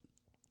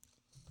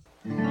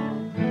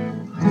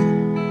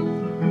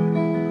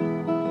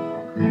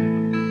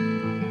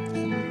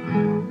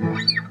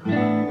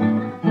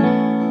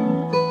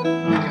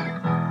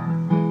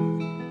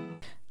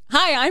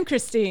I'm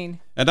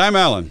Christine. And I'm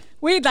Alan.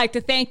 We'd like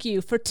to thank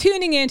you for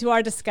tuning in to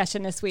our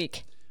discussion this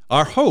week.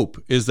 Our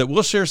hope is that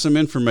we'll share some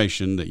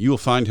information that you will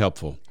find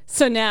helpful.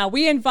 So now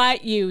we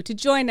invite you to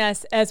join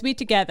us as we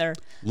together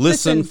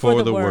listen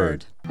for the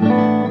word.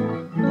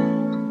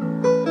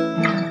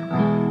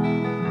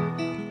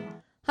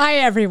 Hi,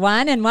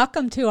 everyone, and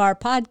welcome to our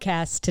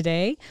podcast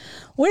today.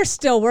 We're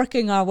still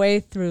working our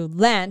way through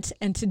Lent,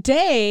 and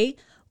today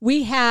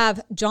we have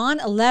John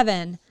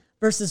 11,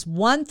 verses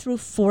 1 through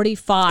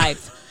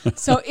 45.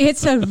 So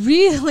it's a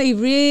really,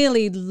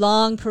 really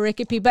long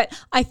pericope, but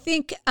I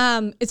think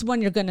it's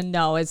one you're going to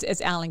know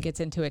as Alan gets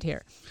into it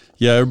here.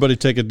 Yeah, everybody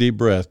take a deep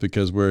breath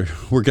because we're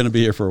going to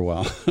be here for a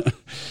while.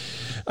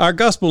 Our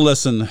gospel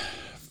lesson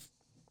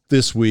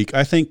this week,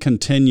 I think,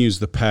 continues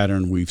the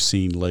pattern we've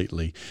seen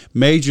lately.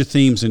 Major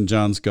themes in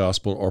John's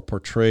gospel are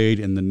portrayed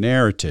in the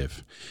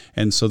narrative.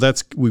 And so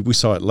we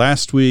saw it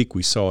last week.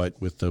 We saw it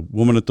with the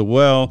woman at the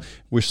well.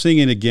 We're seeing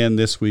it again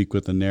this week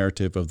with the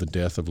narrative of the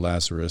death of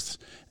Lazarus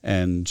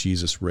and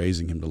Jesus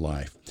raising him to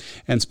life.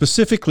 And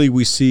specifically,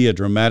 we see a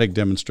dramatic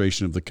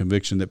demonstration of the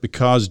conviction that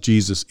because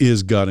Jesus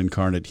is God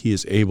incarnate, he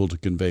is able to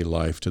convey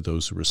life to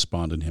those who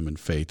respond in him in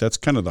faith. That's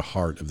kind of the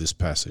heart of this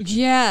passage.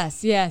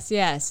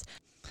 Yes.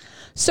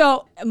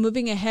 So,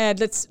 moving ahead,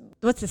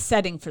 what's the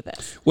setting for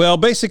this? Well,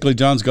 basically,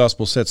 John's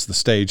gospel sets the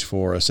stage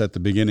for us at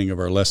the beginning of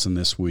our lesson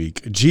this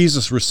week.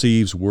 Jesus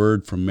receives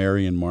word from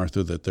Mary and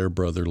Martha that their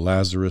brother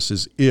Lazarus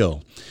is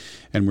ill.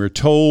 And we're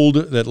told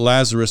that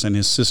Lazarus and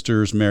his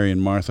sisters, Mary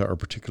and Martha, are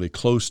particularly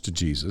close to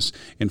Jesus.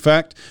 In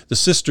fact, the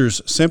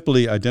sisters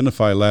simply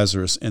identify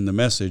Lazarus in the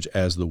message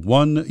as the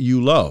one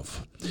you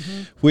love,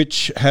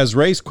 which has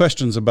raised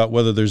questions about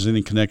whether there's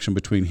any connection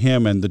between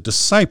him and the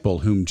disciple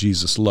whom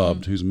Jesus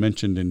loved, who's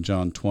mentioned in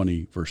John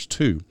 20, verse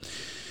 2.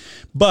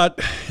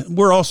 But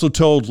we're also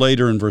told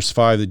later in verse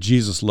 5 that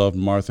Jesus loved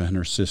Martha and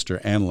her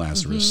sister and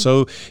Lazarus.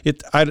 So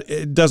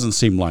it doesn't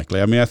seem likely.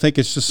 I mean, I think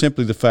it's just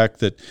simply the fact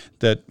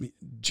that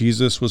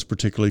Jesus was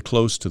particularly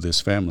close to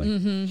this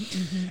family.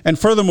 And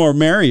furthermore,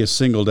 Mary is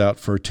singled out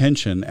for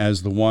attention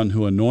as the one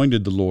who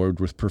anointed the Lord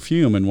with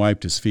perfume and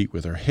wiped his feet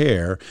with her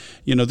hair.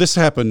 You know, this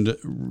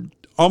happened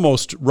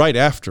almost right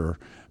after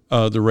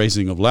the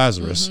raising of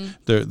Lazarus.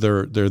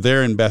 They're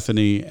there in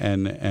Bethany,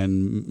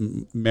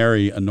 and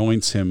Mary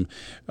anoints him,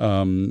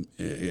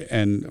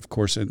 and of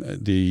course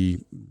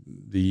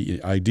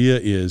the idea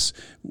is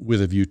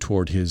with a view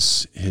toward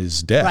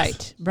his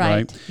death.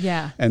 Right.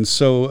 Yeah. And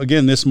so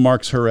again, this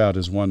marks her out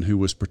as one who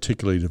was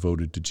particularly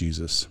devoted to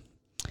Jesus.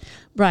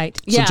 Right.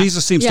 So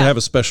Jesus seems to have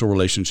a special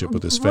relationship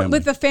with his family.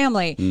 With the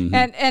family.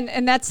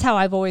 And that's how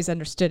I've always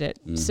understood it.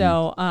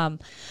 So,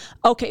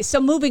 okay,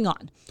 so moving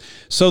on.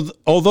 So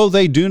although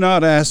they do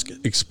not ask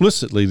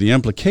explicitly, the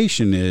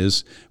implication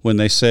is when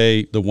they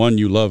say the one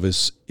you love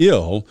is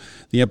ill,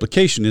 the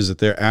implication is that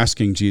they're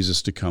asking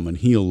Jesus to come and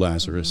heal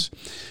Lazarus.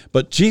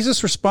 But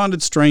Jesus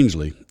responded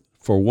strangely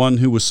for one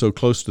who was so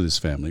close to this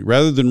family.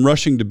 Rather than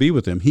rushing to be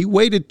with them, he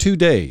waited 2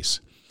 days.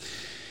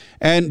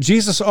 And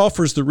Jesus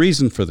offers the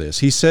reason for this.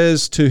 He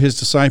says to his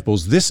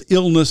disciples, this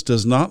illness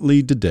does not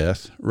lead to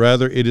death.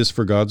 Rather, it is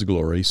for God's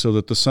glory, so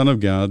that the Son of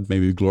God may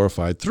be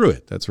glorified through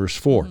it. That's verse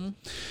 4.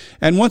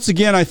 And once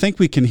again, I think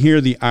we can hear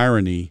the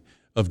irony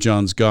of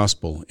John's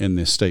gospel in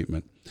this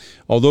statement.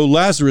 Although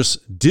Lazarus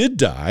did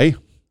die,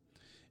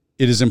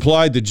 it is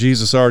implied that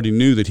Jesus already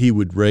knew that he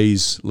would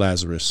raise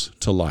Lazarus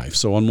to life.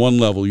 So on one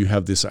level, you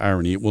have this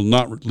irony. It will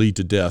not lead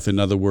to death. In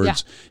other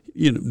words,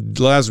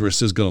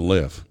 Lazarus is going to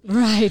live.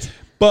 Right.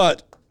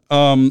 But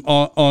on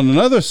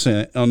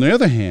the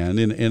other hand,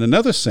 in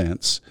another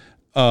sense,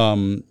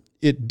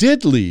 it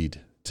did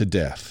lead to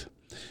death,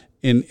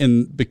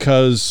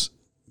 because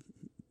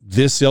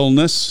this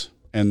illness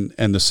and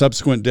the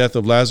subsequent death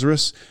of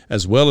Lazarus,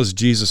 as well as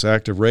Jesus'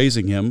 act of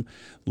raising him,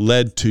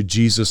 led to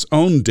Jesus'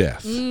 own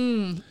death.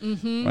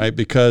 Right?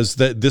 Because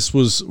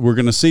we're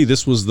going to see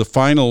this was the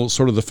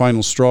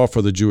final straw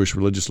for the Jewish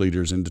religious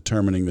leaders in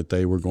determining that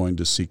they were going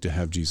to seek to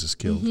have Jesus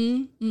killed.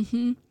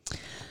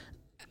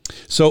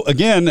 So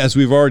again, as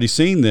we've already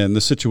seen then,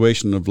 the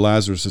situation of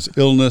Lazarus'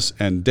 illness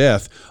and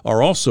death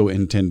are also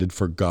intended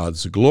for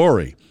God's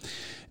glory.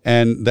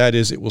 And that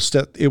is, it will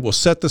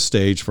set the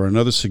stage for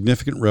another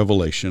significant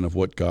revelation of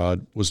what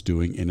God was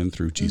doing in and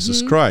through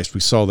Jesus Christ. We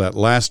saw that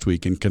last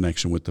week in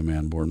connection with the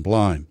man born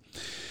blind.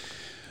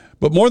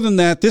 But more than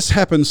that, this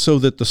happens so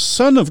that the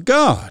Son of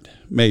God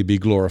may be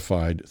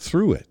glorified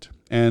through it.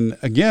 And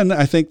again,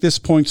 I think this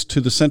points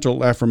to the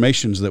central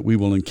affirmations that we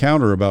will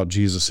encounter about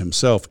Jesus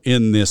himself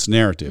in this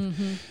narrative.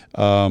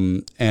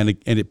 And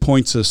it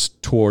points us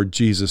toward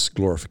Jesus'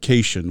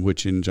 glorification,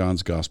 which in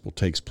John's gospel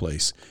takes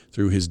place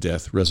through his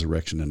death,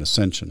 resurrection, and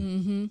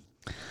ascension.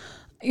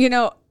 You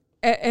know,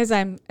 as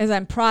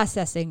I'm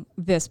processing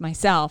this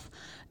myself,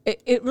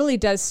 it really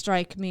does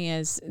strike me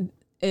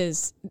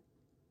as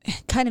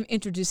kind of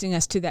introducing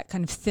us to that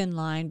kind of thin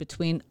line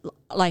between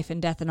life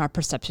and death and our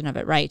perception of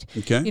it, right?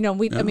 Okay. You know,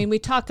 we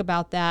talk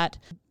about that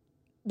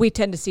we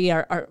tend to see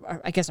our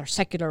I guess our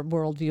secular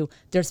worldview.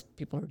 There's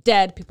people who are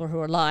dead, people who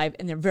are alive,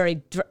 and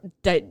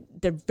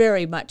they're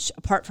very much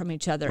apart from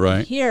each other. Right.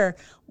 And here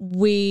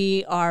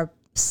we are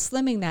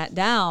slimming that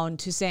down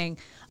to saying,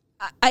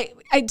 I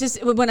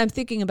just, when I'm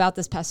thinking about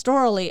this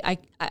pastorally,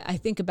 I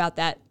think about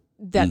that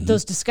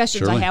those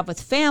discussions I have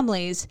with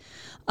families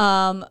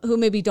who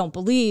maybe don't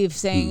believe,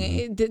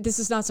 saying this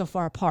is not so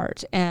far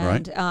apart,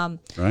 and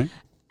Right.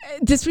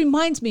 This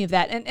reminds me of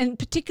that, and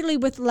particularly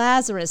with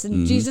Lazarus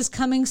and Jesus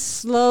coming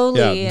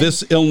slowly. Yeah,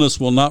 this illness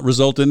will not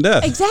result in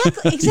death.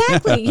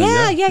 Exactly.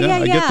 Yeah. I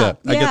get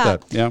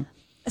that. Yeah.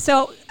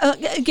 So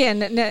again,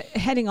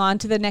 heading on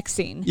to the next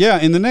scene. Yeah,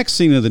 in the next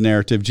scene of the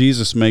narrative,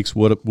 Jesus makes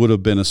what would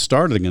have been a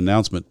startling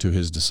announcement to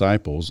his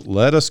disciples: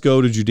 "Let us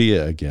go to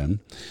Judea again."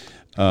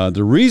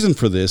 The reason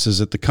for this is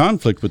that the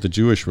conflict with the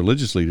Jewish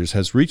religious leaders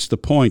has reached the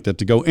point that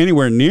to go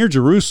anywhere near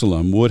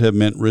Jerusalem would have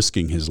meant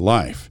risking his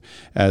life,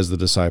 as the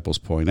disciples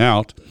point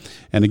out.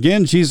 And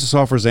again, Jesus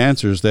offers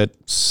answers that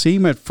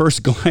seem at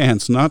first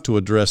glance not to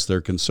address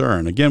their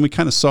concern. Again, we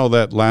kind of saw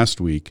that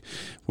last week,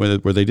 where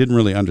they didn't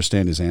really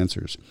understand his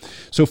answers.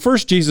 So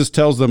first, Jesus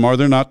tells them, "Are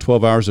there not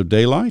 12 hours of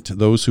daylight?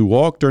 Those who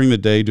walk during the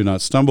day do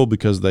not stumble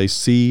because they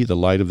see the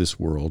light of this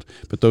world,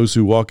 but those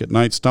who walk at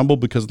night stumble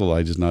because the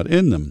light is not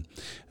in them."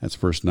 That's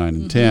verse 9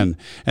 and 10.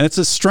 And it's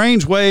a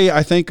strange way,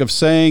 I think, of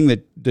saying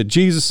that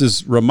Jesus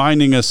is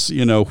reminding us,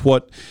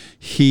 what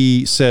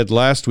he said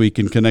last week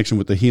in connection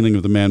with the healing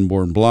of the man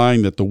born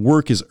blind, that the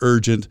work is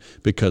urgent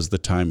because the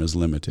time is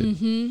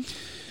limited.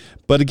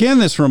 But again,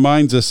 this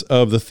reminds us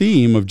of the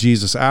theme of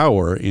Jesus'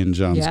 hour in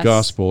John's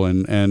Gospel,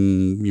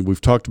 and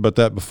we've talked about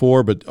that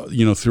before. But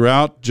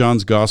throughout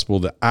John's Gospel,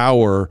 the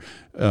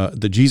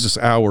Jesus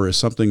hour is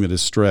something that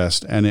is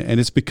stressed, and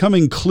it's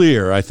becoming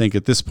clear, I think,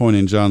 at this point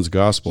in John's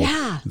Gospel,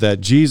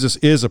 that Jesus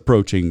is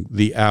approaching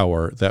the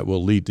hour that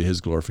will lead to his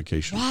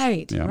glorification.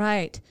 Right.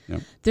 Yeah.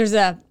 There's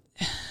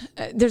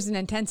an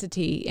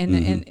intensity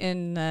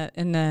in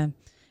the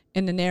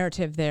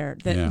narrative there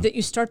that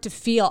you start to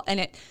feel, and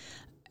it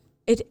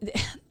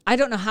I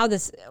don't know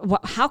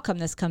how come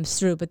this comes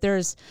through, but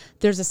there's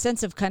a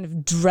sense of kind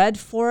of dread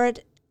for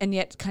it, and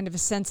yet kind of a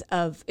sense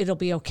of it'll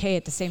be okay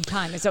at the same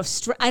time. So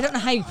I don't know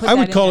how you put that in.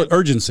 I would call it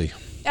urgency.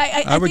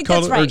 I would think call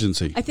that's it right.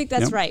 urgency. I think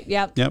that's right.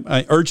 Yeah. Yep.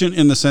 Urgent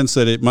in the sense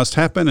that it must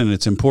happen and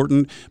it's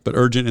important, but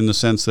urgent in the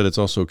sense that it's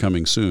also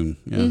coming soon.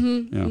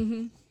 Yeah.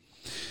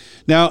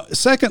 Now,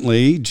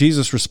 secondly,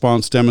 Jesus'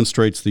 response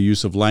demonstrates the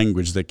use of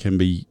language that can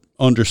be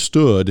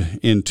understood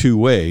in two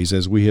ways,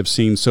 as we have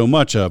seen so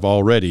much of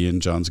already in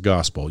John's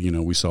Gospel.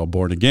 We saw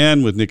born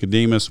again with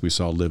Nicodemus. We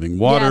saw living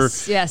water.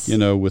 Yes.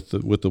 With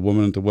the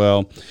woman at the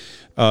well.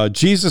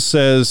 Jesus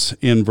says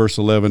in verse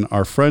 11,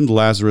 "Our friend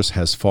Lazarus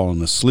has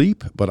fallen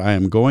asleep, but I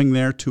am going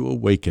there to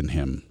awaken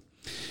him."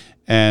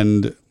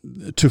 And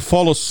to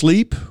fall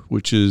asleep,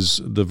 which is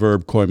the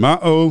verb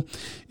koimao,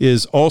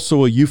 is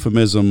also a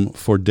euphemism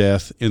for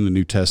death in the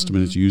New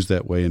Testament. It's used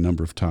that way a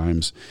number of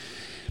times.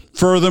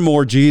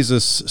 Furthermore,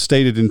 Jesus'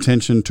 stated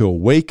intention to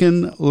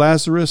awaken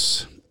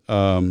Lazarus,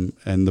 and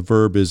the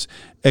verb is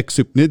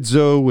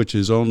exupnizo, which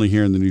is only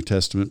here in the New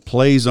Testament,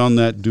 plays on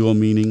that dual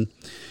meaning.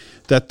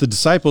 That the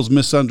disciples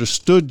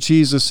misunderstood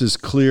Jesus is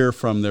clear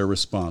from their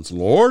response.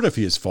 "Lord, if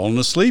he has fallen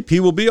asleep, he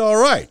will be all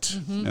right."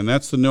 And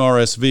that's the New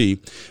RSV.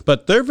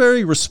 But their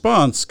very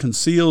response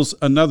conceals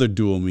another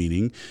dual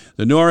meaning.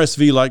 The New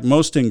RSV, like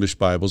most English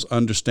Bibles,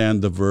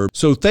 understand the verb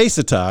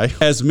sothesetai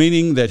as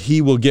meaning that he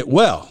will get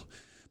well.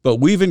 But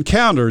we've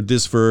encountered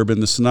this verb in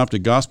the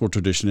Synoptic Gospel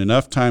tradition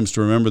enough times to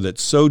remember that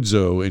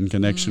sozo in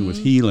connection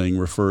with healing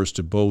refers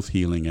to both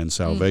healing and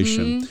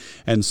salvation.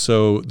 And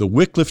so the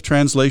Wycliffe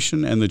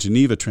translation and the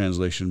Geneva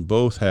translation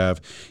both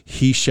have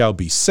 "he shall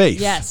be safe,"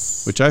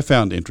 which I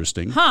found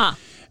interesting.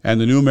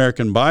 And the New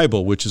American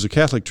Bible, which is a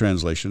Catholic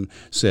translation,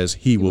 says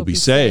he will be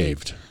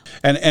saved.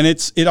 And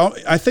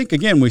I think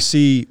again we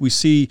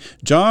see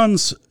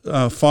John's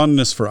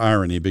fondness for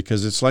irony,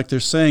 because it's like they're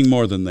saying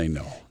more than they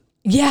know.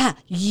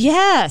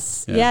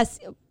 Yes.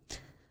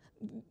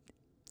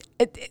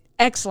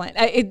 Excellent.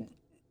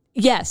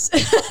 Yes.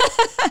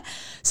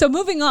 So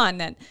moving on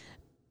then.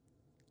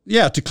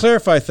 Yeah, to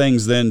clarify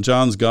things then,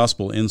 John's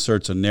Gospel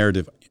inserts a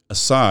narrative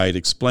aside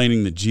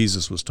explaining that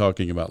Jesus was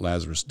talking about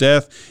Lazarus'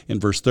 death in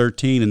verse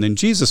 13, and then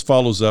Jesus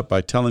follows up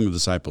by telling the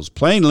disciples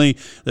plainly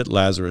that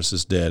Lazarus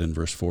is dead in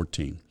verse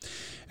 14.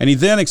 And he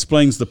then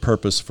explains the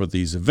purpose for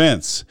these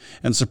events.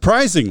 And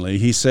surprisingly,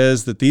 he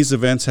says that these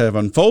events have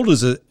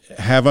unfolded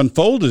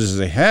as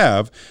they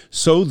have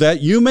so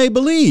that you may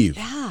believe,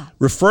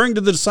 referring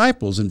to the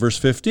disciples in verse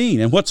 15.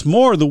 And what's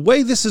more, the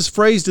way this is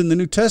phrased in the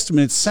New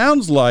Testament, it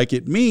sounds like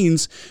it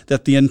means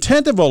that the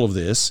intent of all of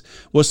this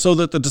was so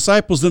that the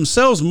disciples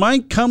themselves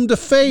might come to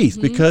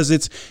faith, because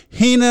it's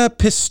hina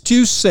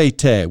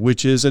pistousete,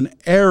 which is an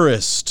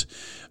aorist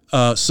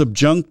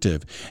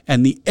subjunctive.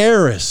 And the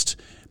aorist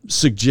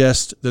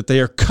suggests that they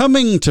are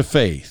coming to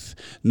faith.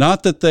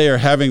 Not that they are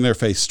having their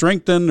faith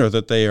strengthened or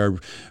that they are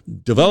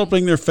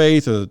developing their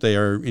faith or that they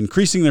are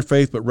increasing their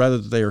faith, but rather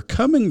that they are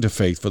coming to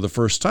faith for the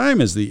first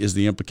time is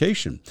the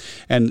implication.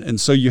 And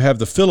so you have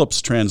the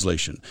Phillips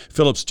translation.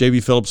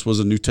 J.B. Phillips was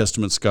a New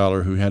Testament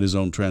scholar who had his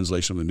own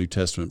translation of the New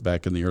Testament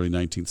back in the early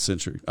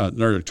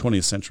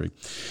 20th century.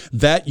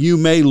 That you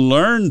may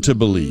learn to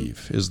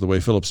believe is the way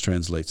Phillips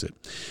translates it.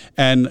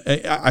 And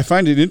I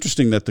find it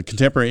interesting that the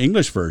contemporary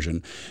English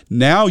version,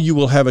 now you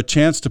will have a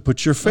chance to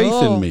put your faith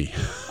in me.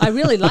 I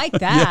really like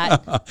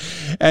that. Yeah.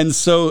 And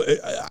so,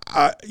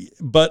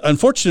 but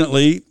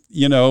unfortunately,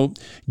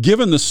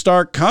 given the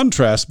stark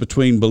contrast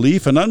between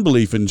belief and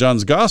unbelief in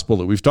John's gospel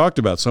that we've talked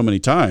about so many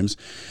times,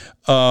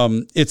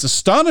 it's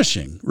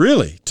astonishing,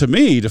 really, to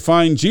me, to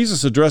find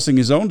Jesus addressing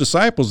his own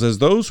disciples as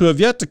those who have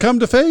yet to come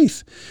to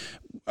faith,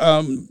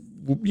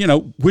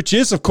 which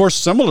is, of course,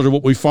 similar to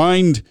what we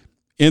find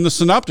in the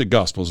synoptic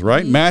gospels,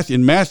 right? Mm-hmm.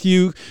 In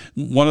Matthew,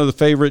 one of the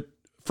favorite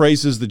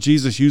phrases that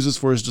Jesus uses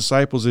for his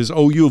disciples is,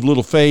 "Oh, you of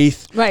little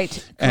faith." Right.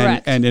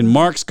 Correct. And in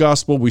Mark's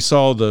gospel, we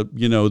saw the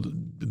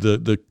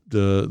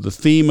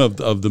theme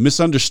of the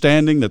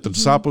misunderstanding that the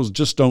disciples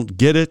just don't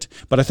get it.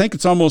 But I think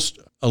it's almost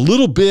a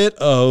little bit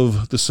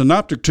of the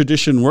synoptic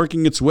tradition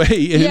working its way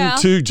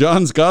into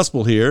John's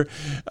gospel here,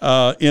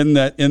 in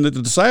that the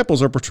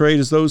disciples are portrayed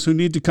as those who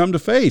need to come to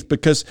faith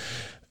because,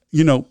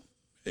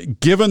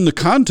 given the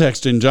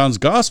context in John's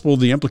gospel,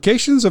 the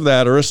implications of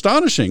that are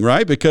astonishing,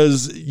 right?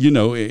 Because,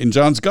 in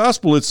John's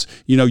gospel, it's,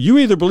 you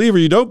either believe or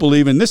you don't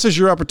believe, and this is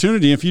your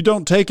opportunity. If you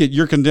don't take it,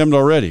 you're condemned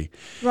already.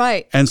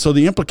 Right. And so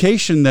the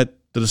implication that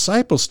the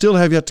disciples still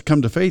have yet to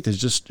come to faith is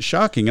just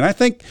shocking. And I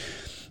think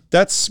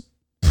that's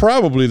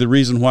probably the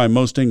reason why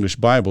most English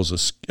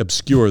Bibles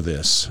obscure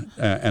this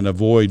and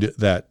avoid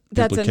that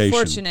That's implication.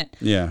 Unfortunate.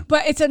 Yeah.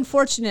 But it's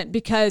unfortunate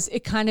because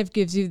it kind of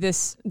gives you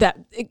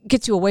it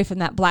gets you away from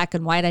that black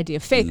and white idea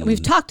of faith. And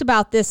we've talked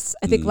about this,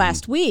 I think,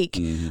 last week,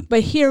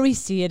 but here we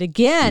see it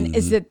again,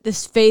 is that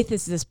this faith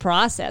is this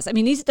process. I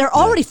mean, they're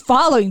already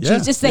following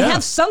Jesus. They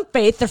have some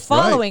faith. They're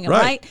following him,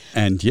 right?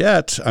 And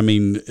yet, I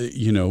mean,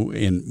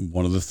 in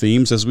one of the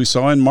themes, as we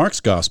saw in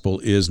Mark's gospel,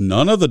 is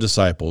none of the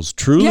disciples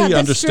truly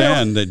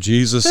understand that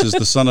Jesus is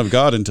the Son of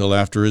God until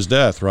after his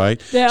death,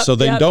 right? So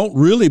they don't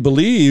really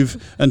believe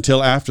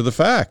until after the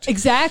fact.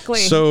 Exactly.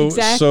 So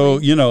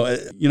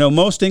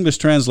most English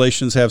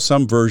translations have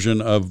some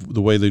version of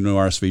the way the New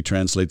RSV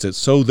translates it,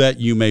 so that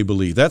you may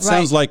believe. That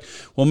sounds like,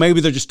 well, maybe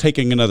they're just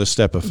taking another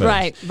step of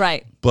faith.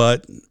 Right.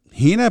 But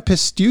hina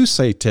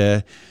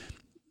pistiusete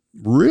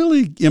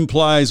really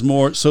implies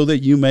more so that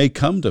you may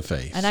come to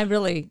faith. And I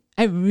really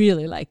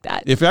like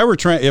that. If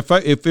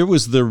it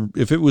was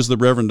the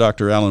Reverend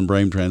Dr. Alan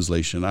Brame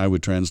translation, I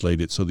would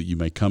translate it so that you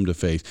may come to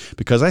faith,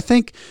 because I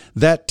think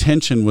that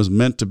tension was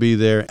meant to be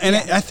there, and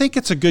I think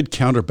it's a good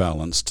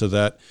counterbalance to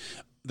that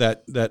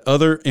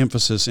other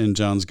emphasis in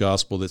John's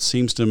gospel that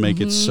seems to make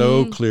it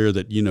so clear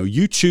that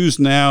you choose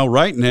now,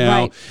 right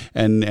now,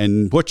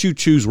 and what you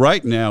choose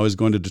right now is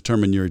going to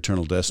determine your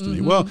eternal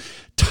destiny. Well,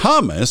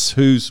 Thomas,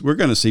 who's we're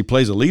going to see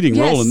plays a leading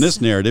role in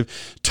this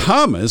narrative,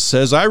 Thomas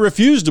says, "I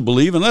refuse to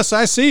believe unless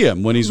I see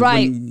him." When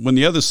when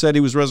the others said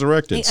he was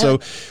resurrected. So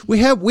we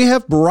have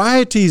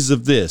varieties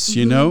of this,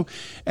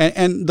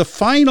 and the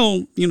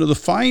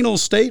final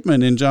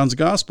statement in John's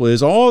gospel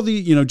is all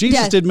the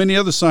Jesus did many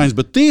other signs,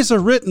 but these are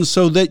written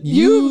so that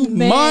you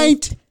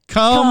might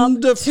come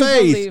to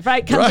faith. Believe,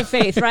 right? Come to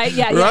faith, right?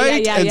 Yeah.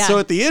 And so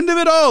at the end of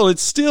it all,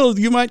 it's still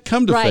you might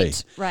come to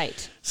faith.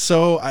 Right.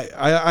 So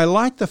I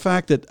like the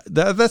fact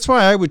that's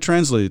why I would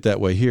translate it that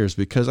way here, is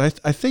because I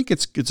think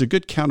it's a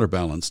good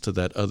counterbalance to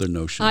that other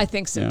notion. I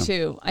think so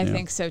too. I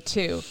think so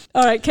too.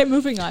 All right, okay,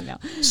 moving on now.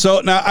 So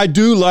now I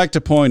do like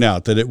to point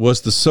out that it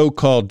was the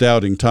so-called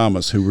doubting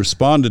Thomas who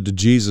responded to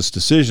Jesus'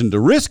 decision to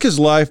risk his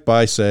life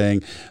by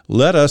saying,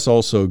 "Let us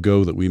also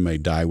go that we may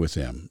die with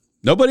him."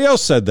 Nobody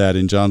else said that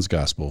in John's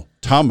gospel.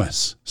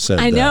 Thomas said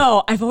that. I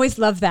know. I've always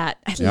loved that.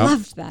 I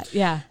loved that.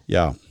 Yeah.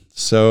 Yeah.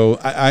 So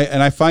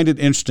I find it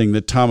interesting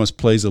that Thomas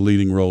plays a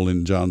leading role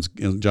in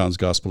John's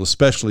gospel,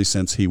 especially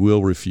since he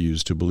will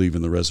refuse to believe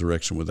in the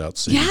resurrection without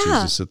seeing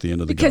Jesus at the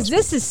end of the gospel.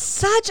 Because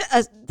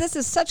this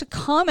is such a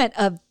comment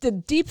of the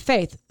deep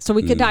faith. So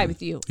we could die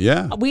with you.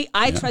 Yeah.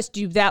 I trust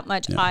you that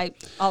much. Yeah.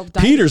 I'll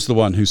die. Peter's the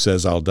one who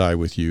says, "I'll die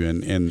with you"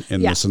 in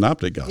the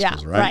synoptic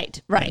gospels, right?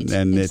 Right.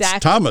 And it's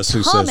Thomas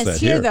who says that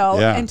here. Though,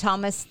 and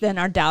Thomas then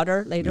our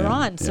doubter later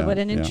on. So what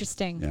an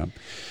interesting. Yeah.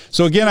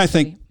 So again, I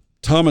think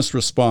Thomas'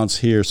 response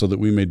here, "so that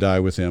we may die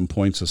with him,"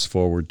 points us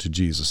forward to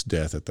Jesus'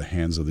 death at the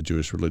hands of the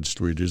Jewish religious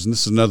leaders. And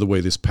this is another way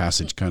this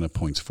passage kind of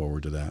points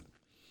forward to that.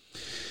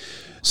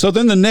 So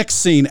then the next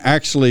scene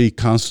actually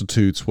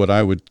constitutes what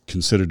I would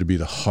consider to be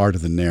the heart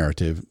of the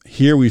narrative.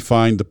 Here we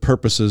find the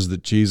purposes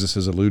that Jesus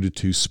has alluded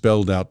to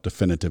spelled out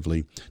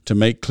definitively to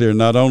make clear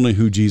not only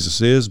who Jesus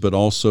is, but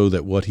also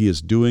that what he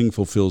is doing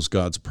fulfills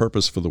God's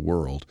purpose for the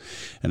world.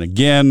 And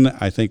again,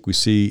 I think we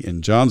see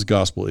in John's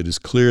gospel, it is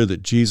clear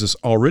that Jesus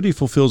already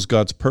fulfills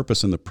God's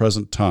purpose in the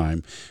present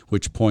time,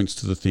 which points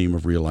to the theme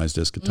of realized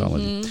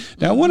eschatology.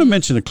 Now, I want to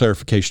mention a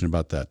clarification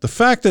about that. The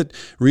fact that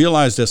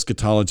realized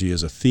eschatology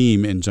is a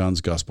theme in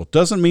John's gospel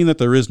doesn't mean that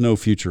there is no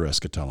future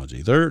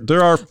eschatology.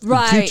 There are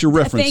future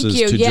references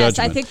to yes, judgment.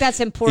 I think that's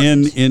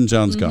important in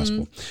John's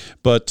gospel.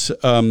 But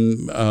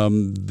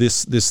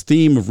this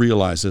theme of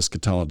realized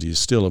eschatology is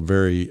still a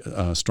very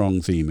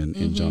strong theme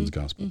in John's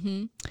gospel.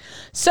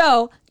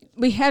 So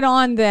we head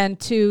on then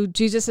to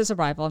Jesus'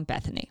 arrival in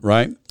Bethany.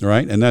 Right,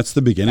 and that's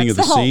the beginning of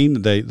the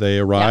scene. They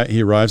arrive.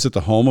 He arrives at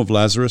the home of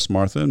Lazarus,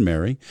 Martha, and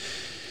Mary.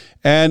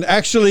 And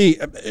actually,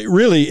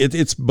 really,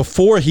 it's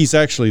before he's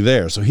actually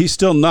there. So he's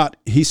still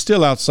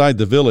outside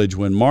the village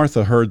when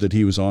Martha heard that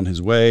he was on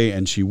his way,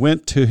 and she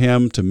went to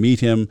him to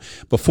meet him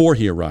before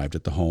he arrived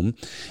at the home.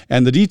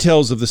 And the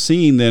details of the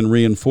scene then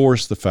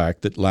reinforce the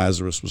fact that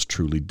Lazarus was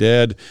truly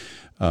dead.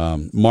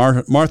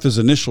 Martha's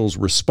initial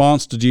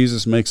response to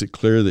Jesus makes it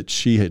clear that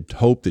she had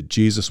hoped that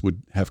Jesus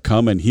would have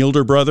come and healed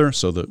her brother.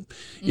 So the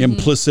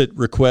implicit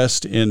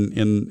request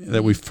in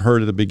that we've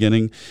heard at the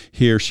beginning,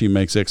 here she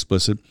makes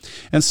explicit.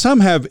 And some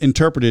have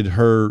interpreted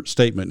her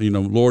statement,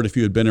 Lord, if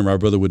you had been here, my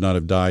brother would not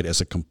have died, as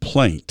a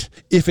complaint.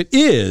 If it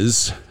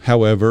is,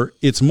 however,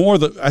 it's more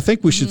I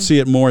think we should see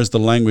it more as the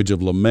language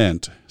of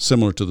lament,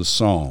 similar to the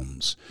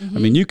Psalms. I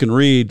mean, you can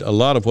read a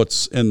lot of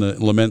what's in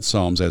the lament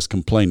Psalms as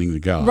complaining to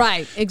God.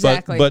 Right,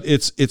 exactly. But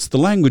it's the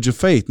language of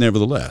faith,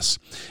 nevertheless.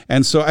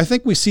 And so I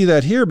think we see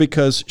that here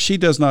because she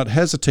does not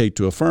hesitate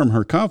to affirm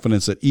her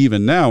confidence that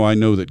even now I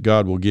know that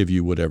God will give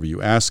you whatever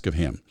you ask of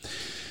him.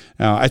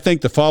 Now, I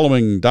think the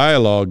following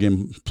dialogue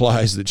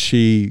implies that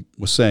she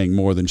was saying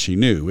more than she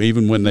knew.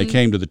 Even when they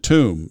came to the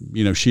tomb,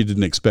 she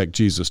didn't expect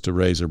Jesus to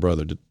raise her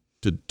brother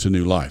to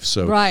new life.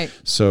 So,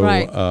 it's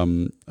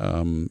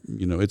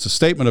a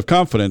statement of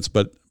confidence,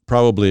 but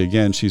probably,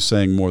 again, she's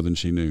saying more than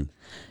she knew.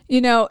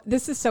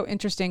 This is so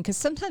interesting because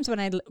sometimes when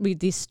I read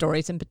these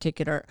stories in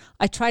particular,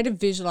 I try to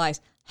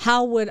visualize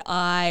how would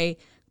I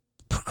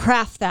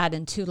craft that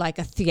into like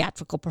a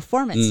theatrical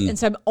performance. And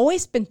so I've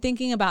always been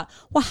thinking about,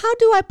 well, how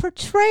do I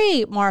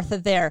portray Martha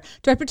there?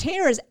 Do I portray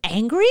her as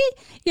angry?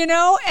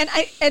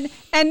 And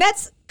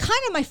that's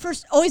kind of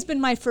always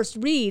been my first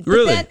read. But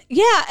really?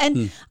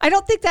 I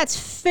don't think that's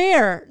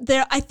fair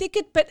there. I think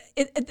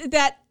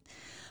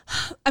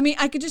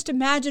I could just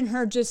imagine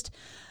her just,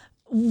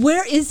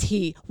 where is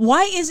he?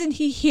 Why isn't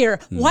he here?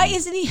 Why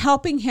isn't he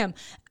helping him?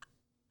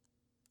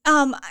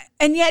 And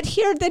yet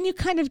here, then you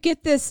kind of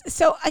get this.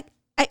 So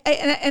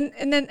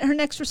and then her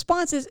next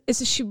response is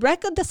she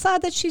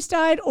reconciled that she's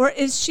died, or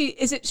is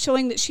it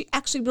showing that she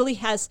actually really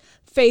has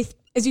faith,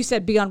 as you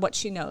said, beyond what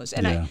she knows?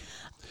 And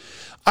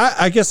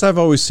I guess I've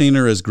always seen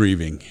her as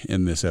grieving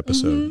in this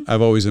episode.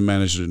 I've always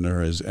imagined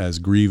her as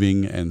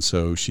grieving, and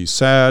so she's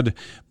sad,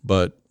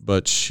 but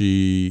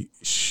she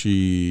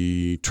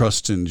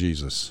trusts in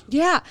Jesus.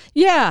 Yeah.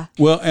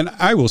 Well, and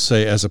I will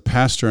say, as a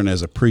pastor and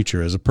as a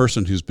preacher, as a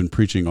person who's been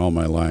preaching all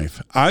my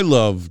life, I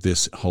love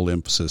this whole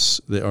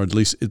emphasis, or at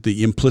least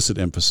the implicit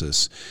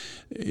emphasis.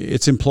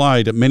 It's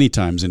implied many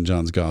times in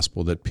John's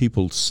gospel that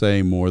people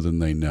say more than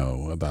they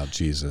know about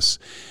Jesus.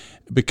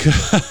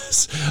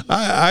 Because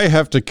I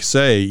have to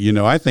say,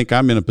 I think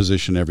I'm in a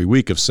position every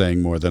week of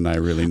saying more than I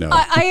really know.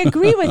 I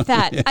agree with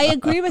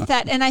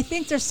that. And I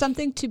think there's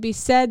something to be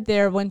said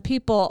there when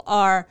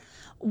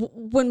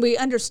we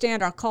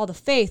understand our call to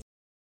faith.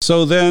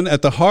 So then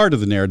at the heart of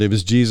the narrative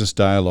is Jesus'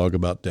 dialogue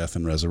about death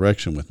and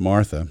resurrection with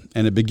Martha.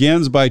 And it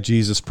begins by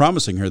Jesus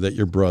promising her that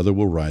your brother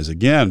will rise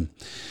again.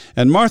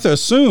 And Martha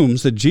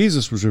assumes that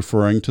Jesus was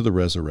referring to the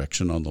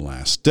resurrection on the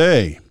last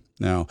day.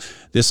 Now,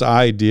 this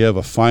idea of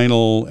a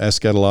final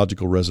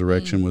eschatological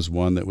resurrection was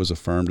one that was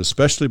affirmed,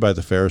 especially by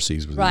the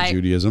Pharisees within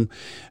Judaism,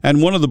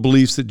 and one of the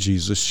beliefs that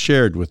Jesus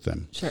shared with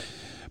them. Sure.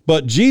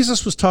 But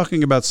Jesus was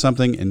talking about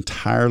something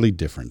entirely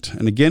different.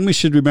 And again, we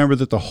should remember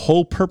that the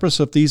whole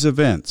purpose of these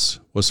events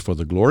was for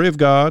the glory of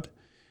God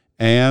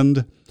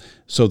and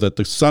so that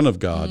the Son of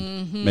God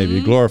may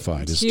be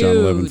glorified, as John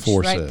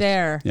 11:4 says. Right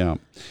there. Yeah.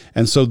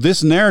 And so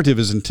this narrative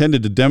is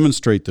intended to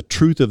demonstrate the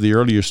truth of the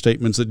earlier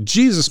statements that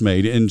Jesus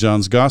made in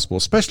John's gospel,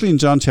 especially in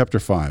John chapter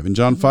 5. In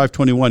John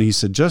 5:21, he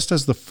said, just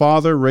as the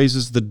Father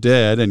raises the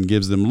dead and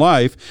gives them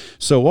life,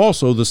 so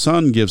also the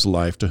Son gives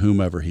life to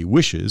whomever he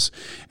wishes.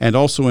 And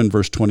also in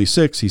verse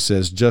 26, he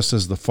says, just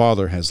as the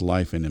Father has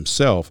life in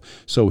himself,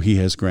 so he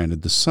has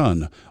granted the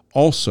Son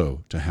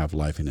also to have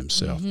life in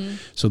himself.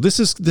 So this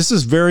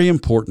is very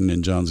important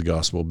in John's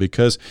gospel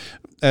because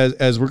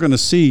as we're going to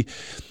see,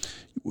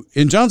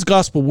 in John's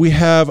gospel, we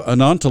have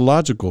an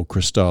ontological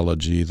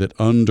Christology that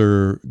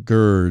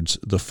undergirds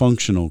the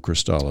functional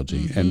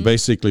Christology. And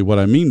basically what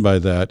I mean by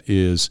that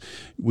is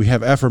we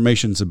have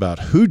affirmations about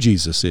who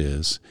Jesus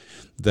is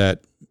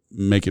that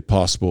make it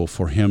possible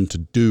for him to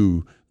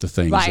do the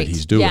things that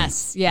he's doing.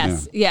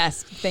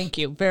 Yes. Thank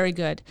you. Very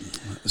good.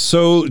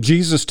 So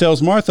Jesus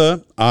tells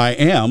Martha, I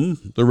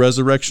am the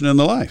resurrection and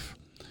the life.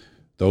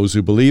 Those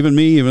who believe in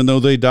me, even though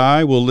they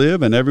die, will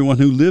live, and everyone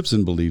who lives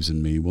and believes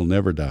in me will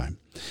never die.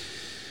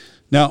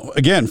 Now,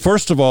 again,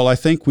 first of all, I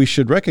think we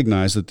should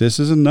recognize that this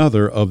is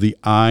another of the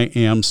I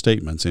am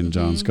statements in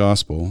John's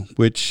gospel,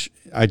 which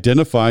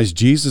identifies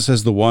Jesus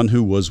as the one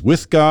who was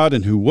with God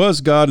and who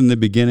was God in the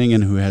beginning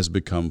and who has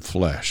become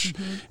flesh.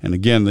 And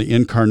again, the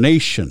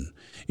incarnation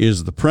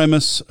is the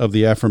premise of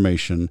the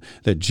affirmation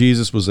that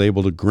Jesus was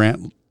able to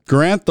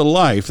grant the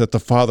life that the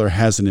Father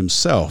has in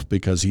himself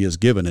because he has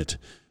given it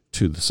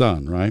to the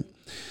Son, right?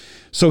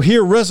 So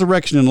here,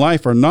 resurrection and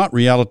life are not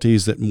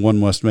realities that one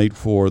must wait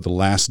for the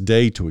last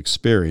day to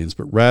experience,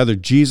 but rather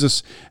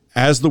Jesus,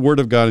 as the Word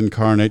of God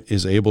incarnate,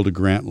 is able to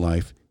grant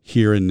life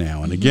here and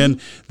now. And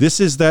again, this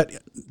is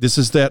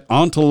that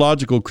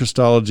ontological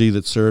Christology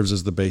that serves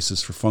as the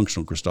basis for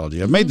functional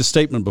Christology. I've made the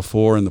statement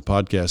before in the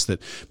podcast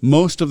that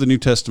most of the New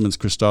Testament's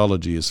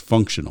Christology is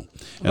functional,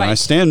 and I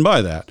stand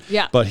by that.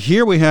 Yeah. But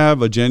here we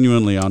have a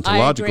genuinely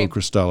ontological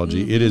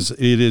Christology. It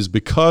is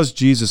because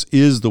Jesus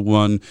is the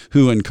one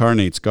who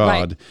incarnates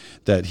God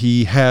that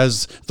he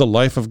has the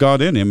life of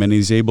God in him, and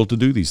he's able to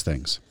do these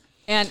things.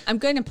 And I'm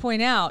going to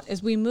point out,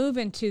 as we move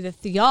into the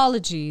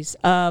theologies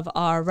of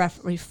our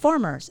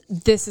reformers,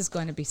 this is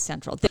going to be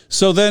central.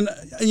 So then,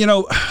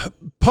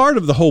 part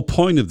of the whole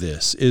point of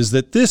this is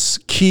that this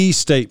key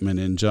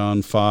statement in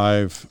John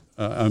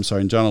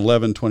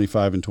 11,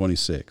 25, and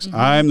 26,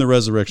 I am the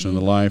resurrection and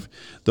the life.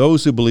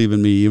 Those who believe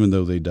in me, even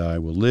though they die,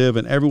 will live,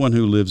 and everyone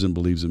who lives and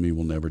believes in me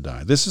will never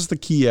die. This is the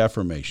key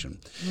affirmation.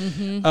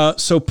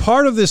 So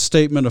part of this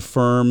statement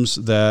affirms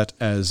that,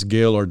 as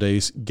Gail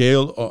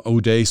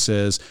O'Day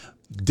says,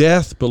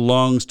 death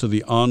belongs to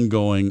the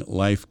ongoing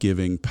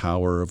life-giving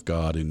power of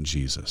God in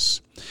Jesus.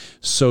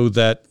 So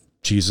that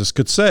Jesus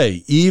could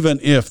say, even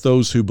if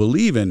those who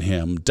believe in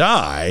him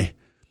die,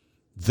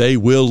 they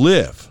will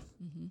live.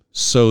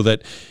 So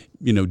that,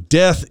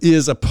 death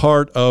is a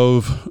part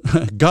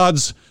of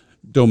God's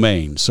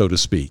domain, so to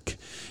speak.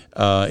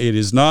 It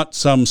is not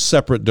some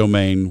separate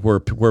domain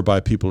whereby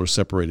people are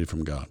separated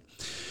from God.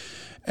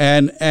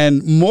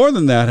 And more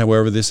than that,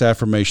 however, this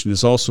affirmation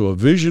is also a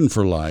vision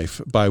for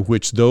life by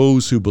which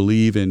those who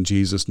believe in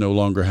Jesus no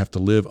longer have to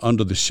live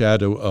under the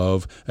shadow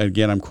of, and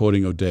again I'm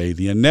quoting O'Day,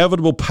 the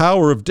inevitable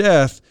power of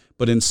death,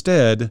 but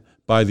instead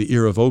by the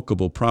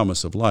irrevocable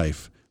promise of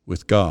life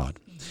with God.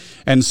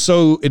 And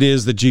so it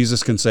is that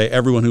Jesus can say,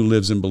 everyone who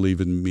lives and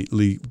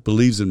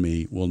believes in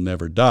me will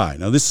never die.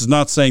 Now, this is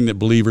not saying that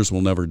believers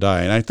will never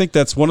die. And I think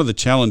that's one of the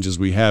challenges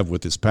we have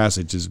with this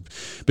passage, is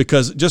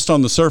because just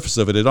on the surface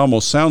of it, it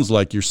almost sounds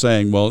like you're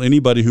saying, well,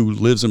 anybody who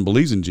lives and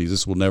believes in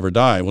Jesus will never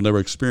die, will never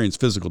experience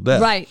physical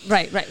death. Right.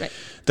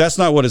 That's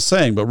not what it's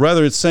saying, but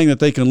rather it's saying that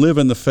they can live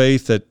in the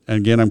faith that, and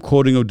again, I'm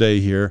quoting O'Day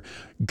here,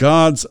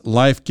 God's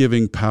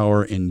life-giving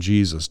power in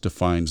Jesus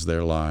defines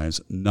their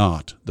lives,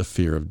 not the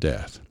fear of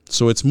death.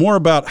 So it's more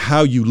about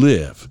how you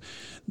live,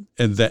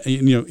 and that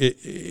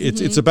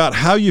it's about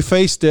how you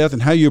face death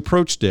and how you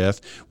approach death.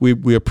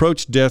 We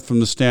approach death from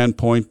the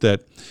standpoint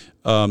that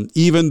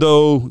even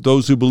though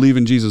those who believe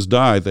in Jesus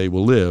die, they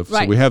will live.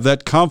 Right. So we have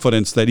that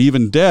confidence that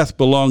even death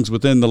belongs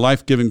within the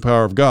life-giving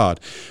power of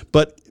God.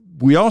 But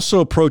we also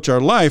approach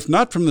our life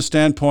not from the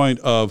standpoint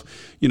of,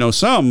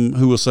 some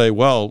who will say,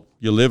 well,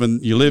 you live,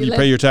 you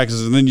pay your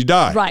taxes, and then you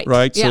die,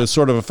 right? Yeah. So it's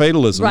sort of a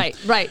fatalism. Right.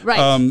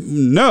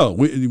 No,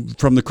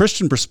 from the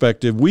Christian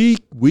perspective, we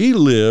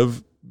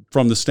live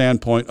from the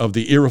standpoint of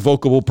the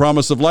irrevocable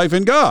promise of life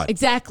in God.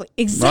 Exactly.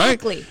 Right?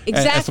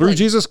 And through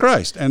Jesus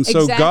Christ. And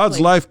so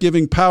God's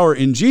life-giving power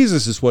in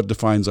Jesus is what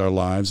defines our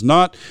lives,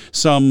 not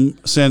some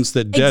sense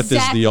that death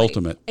is the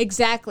ultimate.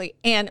 Exactly.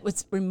 And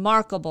what's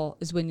remarkable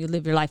is when you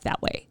live your life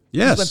that way.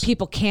 Yes. When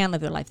people can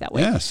live their life that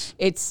way. Yes.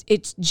 It's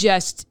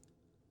just...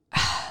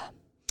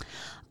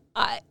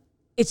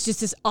 it's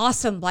just this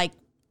awesome,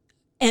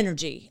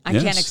 energy. I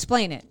can't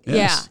explain it.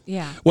 Yes.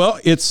 Yeah. Well,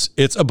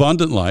 it's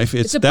abundant life.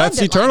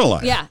 That's eternal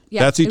life. Yeah.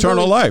 That's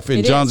eternal life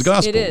in John's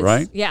gospel,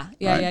 right? Yeah.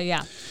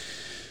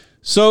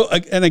 So,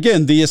 and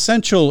again, the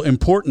essential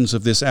importance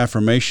of this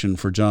affirmation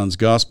for John's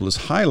gospel is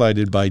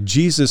highlighted by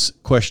Jesus'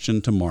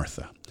 question to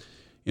Martha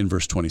in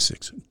verse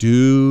 26.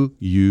 Do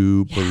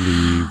you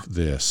believe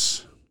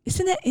this?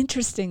 Isn't that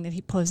interesting that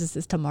he poses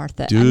this to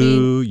Martha?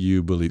 Do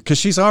you believe? Because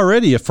she's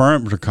already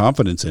affirmed her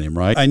confidence in him,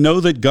 right? I know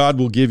that God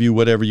will give you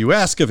whatever you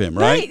ask of him,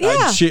 right?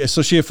 Yeah.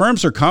 So she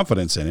affirms her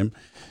confidence in him.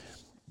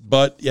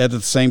 But at the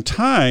same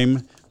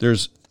time,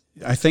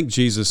 I think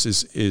Jesus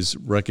is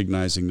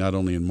recognizing not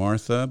only in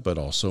Martha, but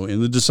also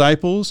in the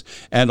disciples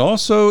and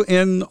also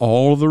in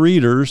all the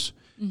readers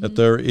that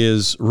there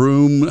is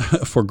room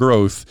for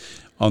growth.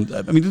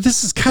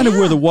 This is kind of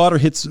where the water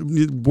hits,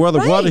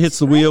 water hits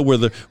the wheel, where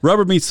the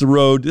rubber meets the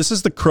road. This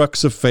is the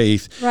crux of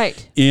faith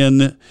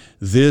in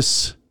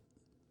this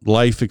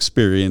life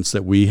experience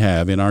that we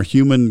have in our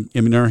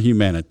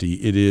humanity.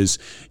 It is,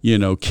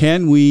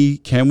 can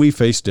we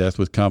face death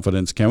with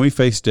confidence? Can we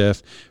face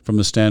death from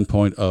the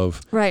standpoint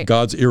of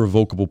God's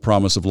irrevocable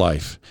promise of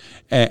life,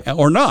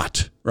 or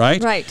not?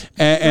 Right.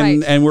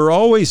 And we're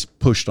always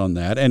pushed on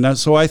that. And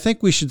so I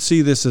think we should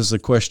see this as a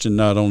question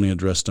not only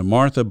addressed to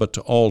Martha, but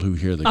to all who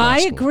hear the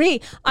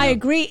gospel. I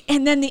agree.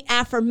 And then the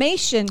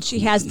affirmation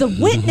she has, the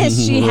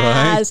witness she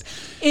has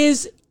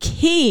is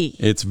key.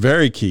 It's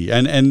very key.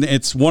 And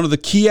it's one of the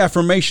key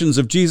affirmations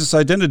of Jesus'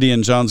 identity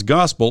in John's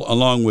gospel,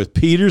 along with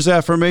Peter's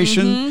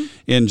affirmation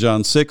in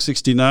John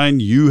 6:69,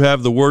 you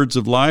have the words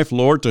of life,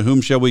 Lord, to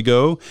whom shall we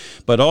go?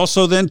 But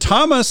also then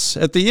Thomas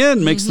at the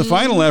end makes the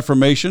final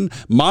affirmation,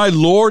 my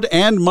Lord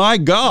and my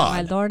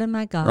God. My Lord and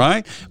my God.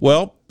 Right?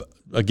 Well,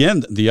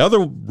 again, the other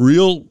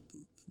real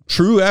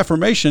true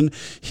affirmation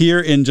here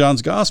in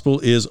John's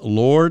gospel is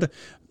Lord.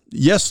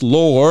 Yes,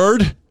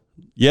 Lord.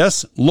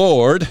 Yes,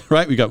 Lord,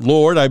 right? We got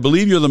Lord, I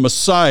believe you're the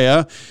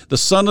Messiah, the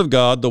Son of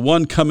God, the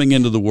one coming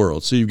into the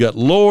world. So you've got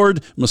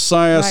Lord,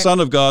 Messiah, Son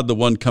of God, the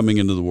one coming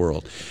into the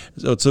world.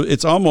 So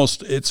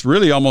it's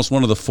really almost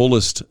one of the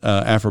fullest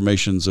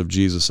affirmations of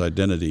Jesus'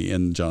 identity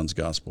in John's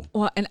gospel.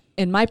 Well, and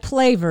in my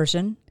play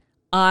version,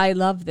 I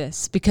love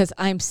this because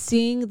I'm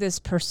seeing this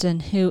person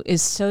who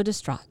is so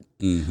distraught.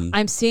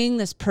 I'm seeing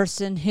this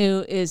person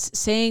who is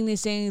saying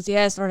these things,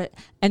 yes, Lord,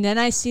 and then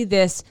I see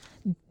this,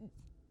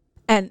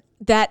 and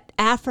that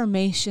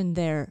affirmation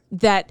there,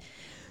 that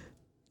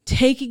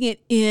taking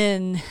it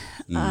in,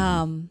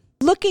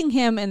 looking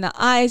him in the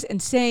eyes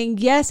and saying,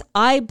 yes,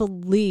 I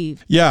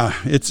believe. Yeah,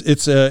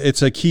 it's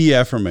a key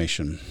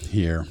affirmation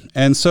here.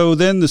 And so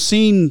then the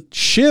scene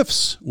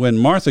shifts when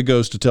Martha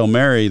goes to tell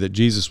Mary that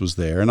Jesus was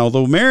there. And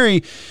although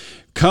Mary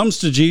comes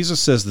to Jesus,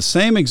 says the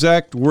same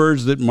exact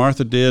words that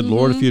Martha did,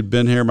 Lord, if you had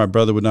been here, my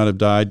brother would not have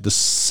died, the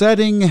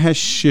setting has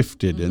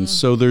shifted. And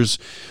so there's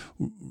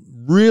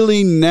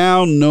really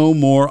now no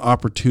more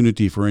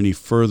opportunity for any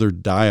further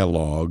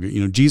dialogue.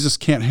 Jesus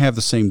can't have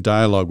the same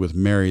dialogue with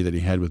Mary that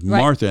he had with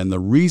Martha. And the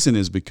reason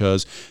is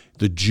because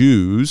the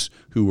Jews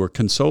who were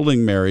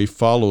consoling Mary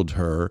followed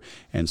her.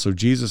 And so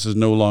Jesus is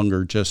no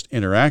longer just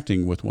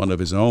interacting with one of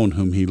his own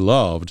whom he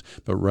loved,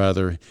 but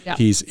rather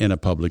he's in a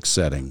public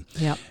setting.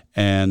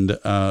 And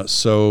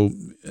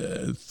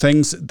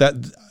things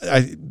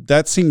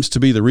that seems to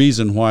be the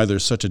reason why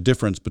there's such a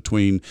difference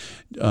between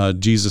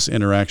Jesus'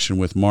 interaction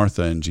with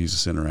Martha and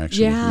Jesus'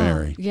 interaction with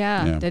Mary.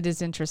 Yeah, that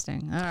is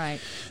interesting. All right.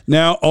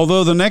 Now,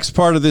 although the next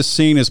part of this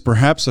scene is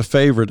perhaps a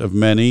favorite of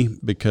many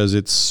because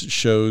it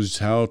shows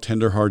how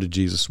tenderhearted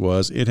Jesus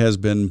was, it has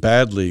been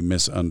badly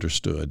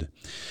misunderstood.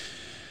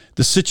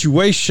 The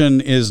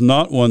situation is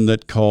not one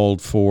that called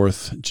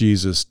forth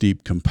Jesus'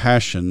 deep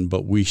compassion,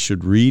 but we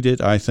should read it,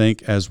 I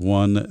think, as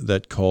one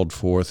that called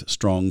forth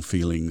strong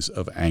feelings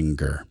of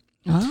anger.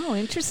 Oh,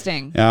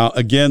 interesting. Now,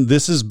 again,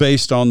 this is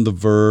based on the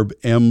verb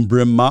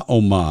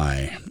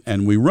embrymaomai,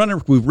 and we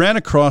ran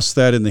across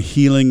that in the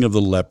healing of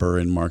the leper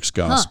in Mark's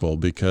gospel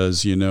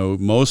because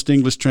most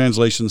English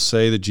translations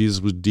say that Jesus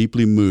was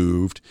deeply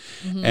moved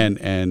and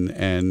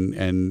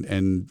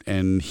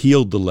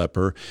healed the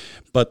leper,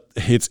 but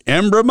it's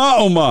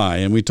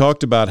embrymaomai, and we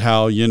talked about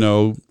how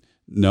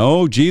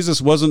no,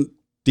 Jesus wasn't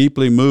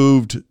deeply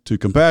moved to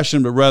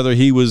compassion, but rather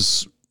he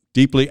was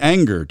deeply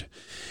angered.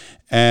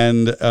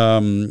 And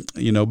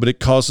but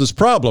it causes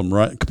problems,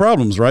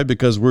 right?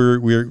 Because we're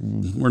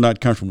not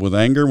comfortable with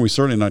anger, and we're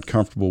certainly not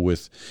comfortable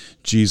with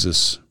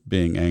Jesus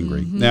being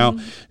angry. Now,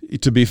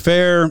 to be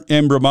fair,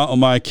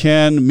 embrymaomai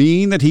can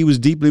mean that he was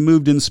deeply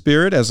moved in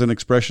spirit as an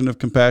expression of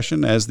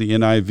compassion, as the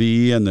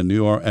NIV and the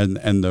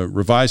and the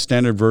Revised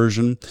Standard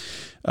Version,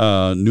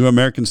 New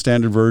American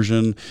Standard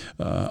Version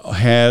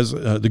has.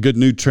 The Good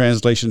News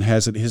Translation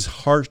has it. His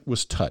heart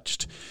was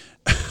touched.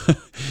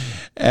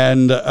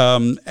 And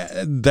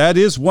that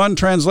is one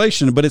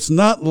translation, but it's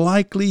not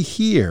likely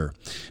here.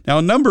 Now,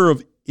 a number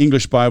of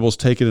English Bibles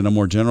take it in a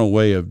more general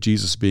way of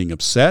Jesus being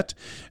upset.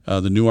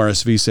 The New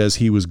RSV says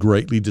he was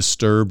greatly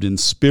disturbed in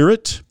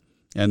spirit,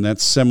 and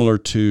that's similar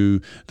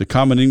to the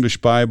Common English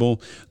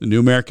Bible. The New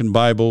American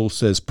Bible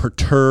says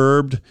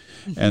perturbed,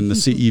 and the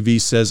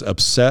CEV says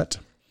upset.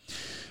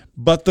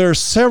 But there are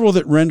several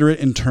that render it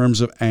in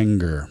terms of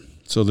anger.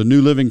 So the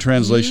New Living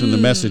Translation and the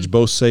Message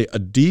both say a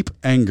deep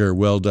anger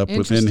welled up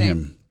within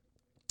him.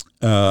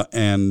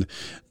 And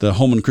the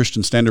Holman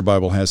Christian Standard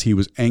Bible has he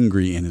was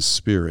angry in his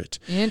spirit.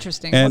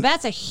 Interesting. Well,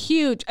 that's a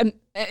huge,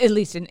 at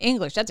least in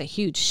English, that's a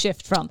huge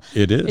shift from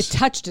it is. It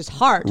touched his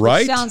heart. Right.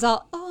 Which sounds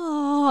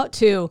all,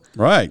 to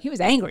he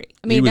was angry.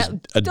 I mean,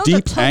 a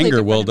deep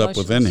anger welled up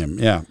within him.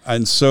 Yeah.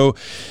 And so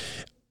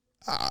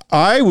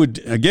I would,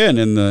 again,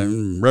 in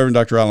the Reverend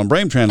Dr. Alan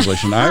Brame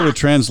translation,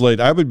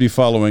 I would be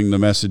following the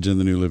Message in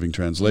the New Living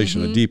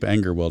Translation. A deep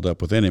anger welled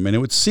up within him. And it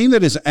would seem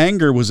that his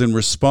anger was in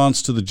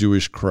response to the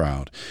Jewish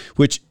crowd,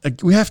 which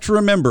we have to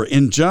remember,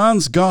 in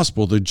John's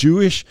gospel, the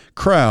Jewish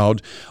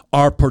crowd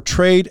are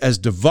portrayed as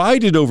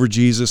divided over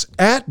Jesus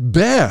at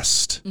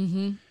best.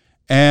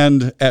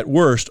 and at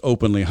worst,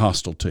 openly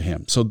hostile to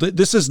him. So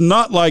this is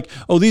not like,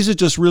 oh, these are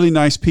just really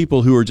nice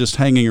people who are just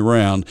hanging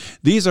around.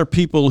 These are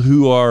people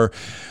who are,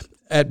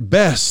 at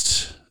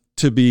best,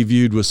 to be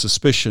viewed with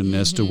suspicion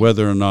as to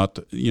whether or not,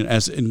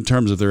 as in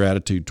terms of their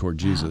attitude toward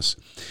Jesus.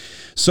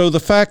 So the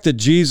fact that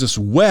Jesus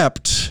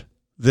wept,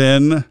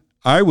 then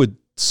I would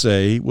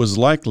say was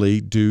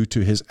likely due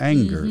to his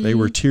anger. They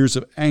were tears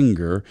of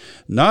anger,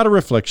 not a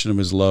reflection of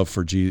his love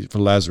for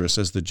Lazarus,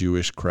 as the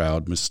Jewish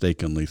crowd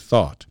mistakenly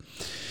thought.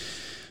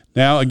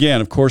 Now,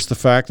 again, of course, the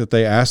fact that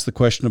they asked the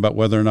question about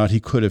whether or not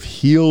he could have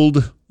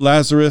healed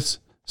Lazarus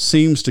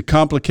seems to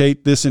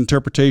complicate this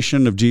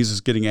interpretation of Jesus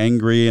getting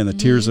angry and the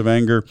tears of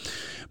anger.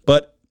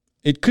 But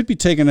it could be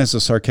taken as a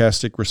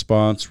sarcastic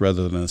response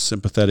rather than a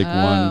sympathetic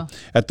one.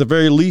 At the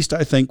very least,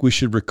 I think we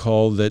should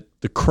recall that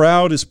the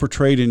crowd is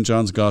portrayed in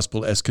John's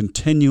gospel as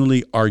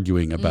continually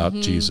arguing about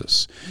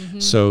Jesus.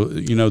 So,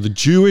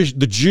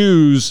 the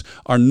Jews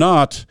are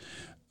not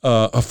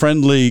a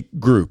friendly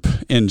group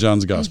in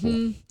John's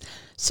gospel.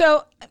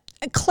 So,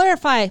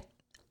 clarify.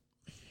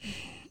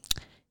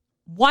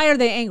 Why are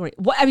they angry?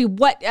 What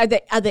are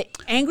they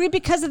angry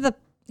because of the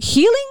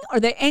healing? Or are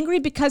they angry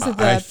because of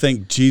the... I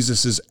think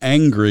Jesus is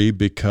angry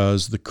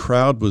because the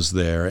crowd was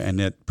there and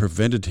it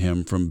prevented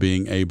him from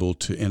being able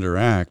to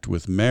interact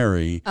with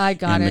Mary in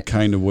the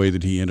kind of way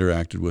that he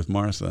interacted with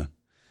Martha.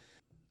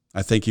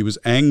 I think he was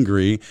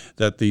angry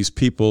that these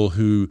people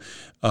who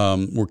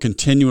were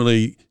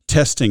continually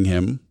testing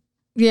him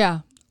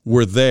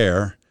were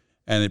there,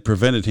 and it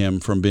prevented him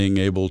from being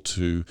able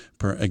to,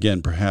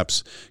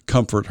 perhaps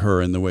comfort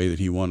her in the way that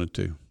he wanted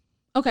to.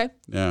 Okay.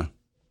 Yeah.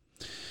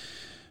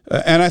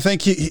 And I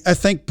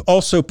think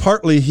also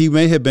partly he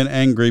may have been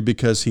angry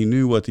because he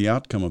knew what the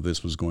outcome of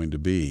this was going to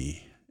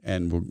be,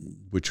 and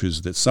which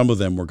was that some of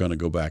them were going to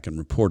go back and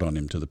report on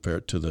him to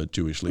the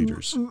Jewish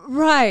leaders.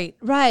 Right.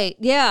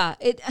 Yeah.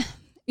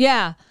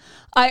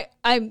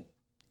 I'm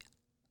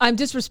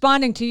just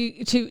responding to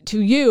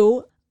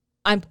you.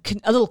 I'm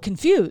a little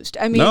confused.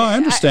 I mean, no, I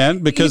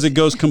understand because it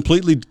goes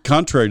completely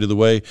contrary to the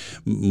way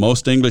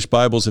most English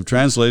Bibles have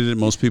translated it.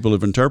 Most people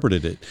have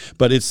interpreted it,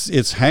 but it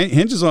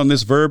hinges on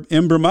this verb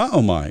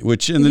embrymaomai,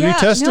 which in the New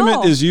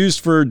Testament is used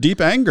for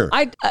deep anger.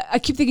 I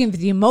keep thinking of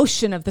the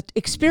emotion of the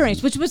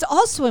experience, which was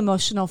also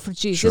emotional for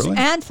Jesus. Surely.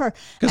 And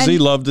because he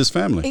loved his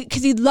family.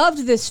 Because he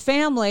loved this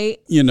family.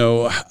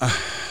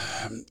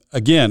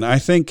 Again, I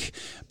think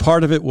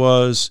part of it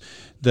was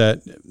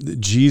that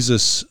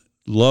Jesus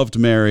loved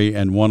Mary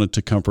and wanted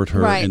to comfort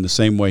her in the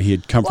same way he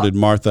had comforted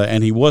Martha,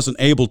 and he wasn't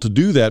able to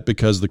do that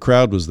because the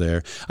crowd was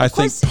there. I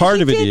think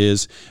part of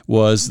it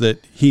was that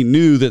he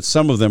knew that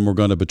some of them were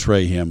going to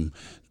betray him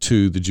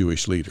to the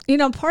Jewish leader.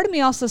 Part of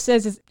me also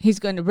says he's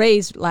going to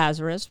raise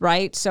Lazarus,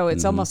 right? So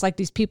it's almost like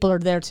these people are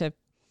there to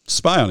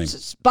spy on him.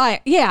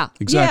 Yeah.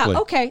 Exactly. Yeah,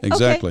 okay.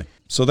 Exactly. Okay.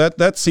 So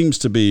that seems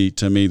to be,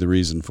 to me, the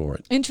reason for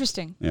it.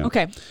 Interesting. Yeah.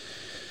 Okay.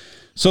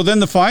 So then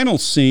the final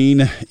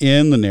scene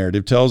in the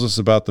narrative tells us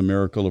about the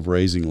miracle of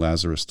raising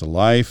Lazarus to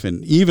life.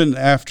 And even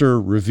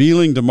after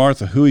revealing to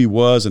Martha who he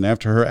was and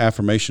after her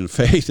affirmation of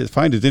faith, I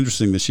find it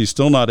interesting that she's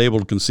still not able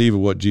to conceive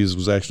of what Jesus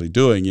was actually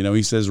doing.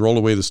 He says, roll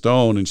away the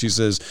stone. And she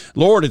says,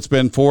 Lord, it's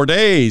been 4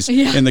 days.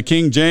 Yeah. In the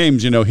King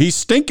James, he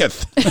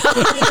stinketh.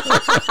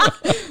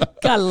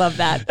 Gotta love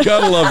that.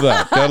 Gotta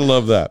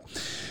love that.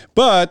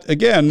 But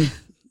again,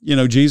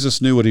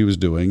 Jesus knew what he was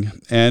doing,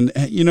 and,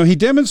 he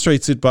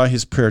demonstrates it by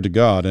his prayer to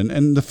God.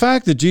 And the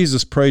fact that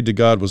Jesus prayed to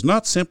God was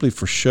not simply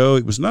for show,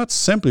 it was not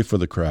simply for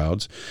the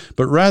crowds,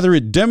 but rather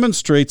it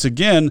demonstrates,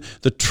 again,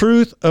 the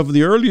truth of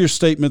the earlier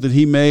statement that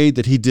he made,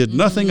 that he did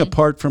nothing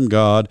apart from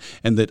God,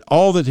 and that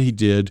all that he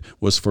did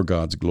was for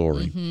God's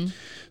glory.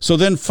 So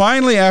then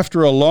finally,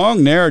 after a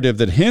long narrative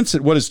that hints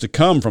at what is to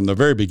come from the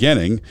very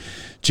beginning,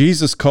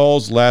 Jesus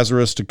calls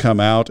Lazarus to come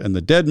out, and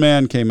the dead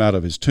man came out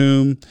of his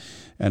tomb.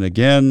 And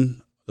again,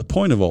 the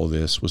point of all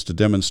this was to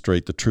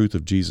demonstrate the truth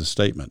of Jesus'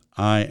 statement,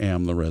 I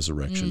am the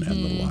resurrection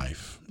and the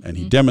life. And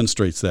he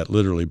demonstrates that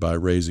literally by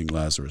raising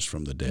Lazarus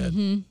from the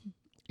dead.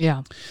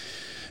 Yeah.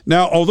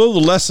 Now, although the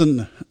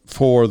lesson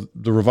for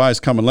the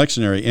Revised Common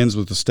Lectionary ends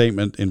with the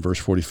statement in verse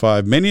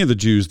 45, many of the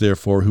Jews,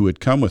 therefore, who had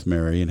come with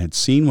Mary and had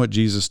seen what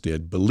Jesus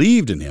did,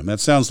 believed in him. That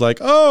sounds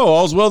like,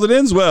 all's well that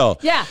ends well.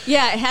 Yeah,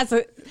 it has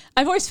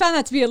I've always found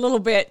that to be a little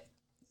bit...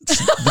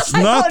 It's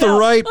not the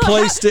right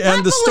place to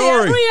end the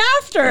story.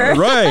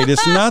 Right.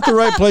 It's not the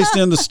right place to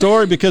end the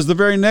story because the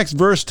very next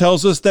verse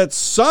tells us that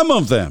some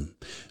of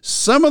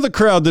the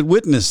crowd that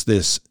witnessed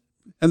this,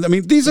 and I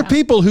mean, these are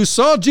people who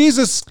saw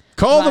Jesus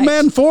call the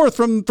man forth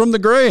from the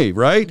grave,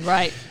 right?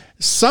 Right.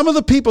 Some of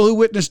the people who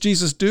witnessed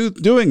Jesus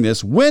doing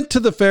this went to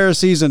the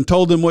Pharisees and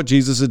told them what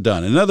Jesus had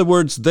done. In other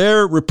words,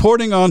 they're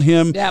reporting on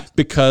him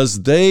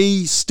because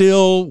they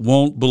still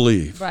won't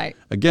believe. Right.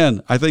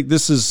 Again, I think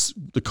this is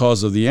the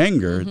cause of the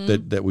anger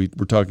that we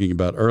were talking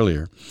about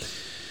earlier.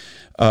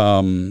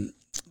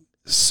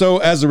 So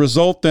as a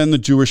result, then the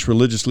Jewish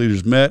religious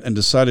leaders met and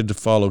decided to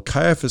follow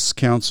Caiaphas'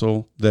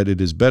 counsel that it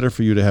is better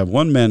for you to have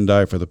one man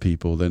die for the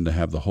people than to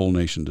have the whole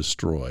nation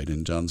destroyed.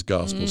 And John's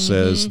gospel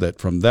says that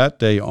from that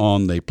day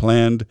on, they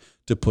planned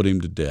to put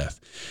him to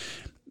death.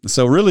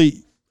 So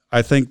really,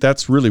 I think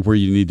that's really where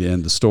you need to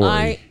end the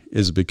story.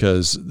 Is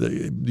because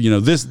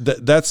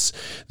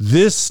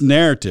this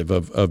narrative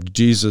of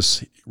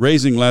Jesus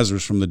raising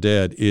Lazarus from the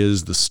dead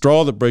is the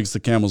straw that breaks the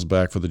camel's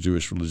back for the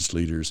Jewish religious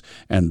leaders,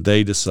 and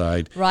they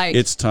decide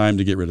it's time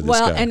to get rid of this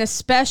guy. Well, and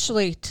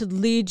especially to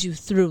lead you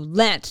through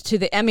Lent to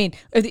the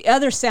the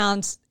other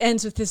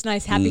ends with this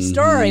nice happy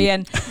story,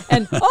 and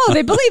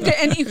they believed it,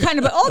 and you kind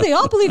of they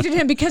all believed in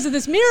him because of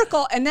this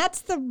miracle, and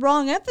that's the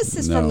wrong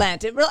emphasis for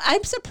Lent.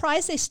 I'm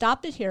surprised they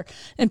stopped it here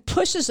and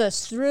pushes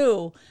us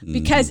through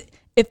because.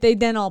 If they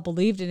then all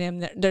believed in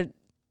him, that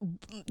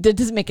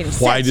doesn't make any sense.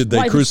 Why did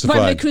they crucify him?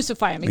 Why did they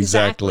crucify him?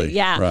 Exactly.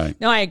 Yeah. Right.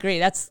 No, I agree.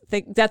 That's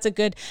a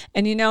good.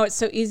 And it's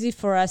so easy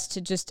for us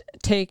to just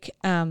take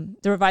the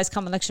Revised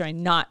Common Lectionary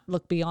and not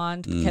look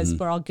beyond because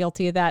we're all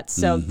guilty of that.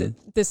 So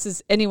this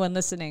is anyone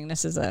listening.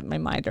 This is a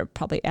reminder.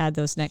 Probably add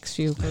those next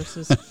few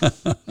verses.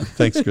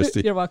 Thanks,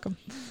 Christy. You're welcome.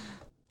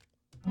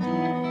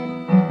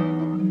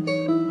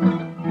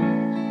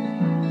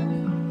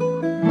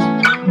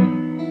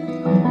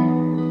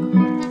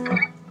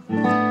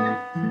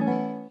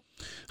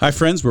 Hi,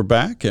 friends. We're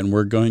back, and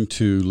we're going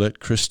to let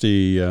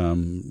Christy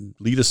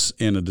lead us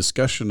in a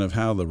discussion of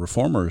how the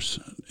Reformers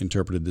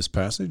interpreted this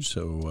passage.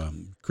 So,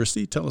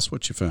 Christy, tell us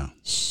what you found.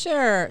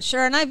 Sure.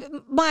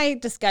 And my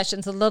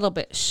discussion's a little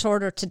bit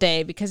shorter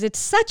today because it's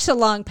such a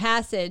long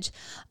passage.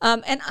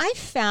 And I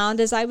found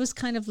as I was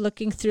kind of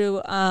looking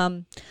through,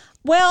 in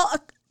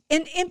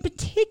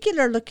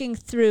particular looking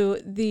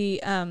through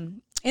the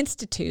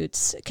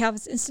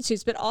Calvinist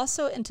institutes, but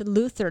also into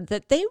Luther,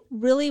 that they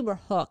really were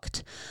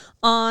hooked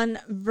on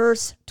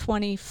verse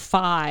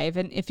 25.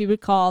 And if you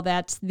recall,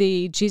 that's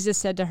Jesus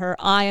said to her,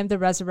 I am the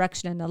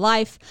resurrection and the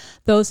life.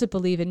 Those that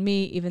believe in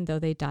me, even though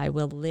they die,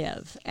 will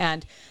live.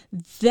 And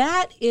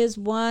that is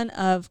one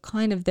of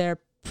kind of their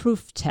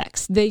proof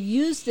texts. They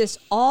use this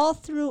all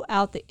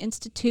throughout the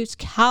institutes.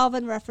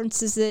 Calvin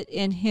references it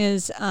in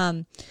his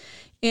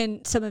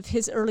in some of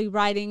his early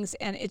writings,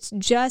 and it's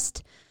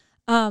just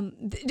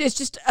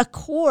a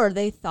core,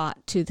 they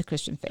thought, to the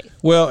Christian faith.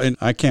 Well, and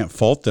I can't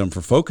fault them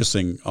for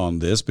focusing on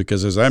this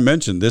because, as I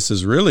mentioned, this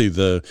is really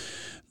the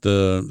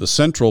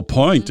central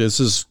point. This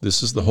is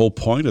the whole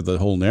point of the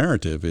whole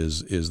narrative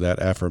is that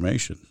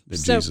affirmation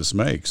that Jesus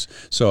makes.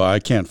 So I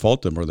can't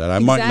fault them for that. I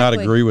might not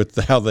agree with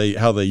how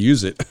they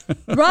use it.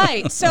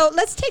 Right. So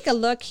let's take a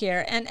look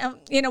here. And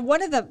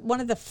one of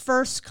the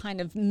first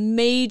kind of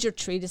major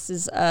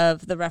treatises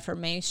of the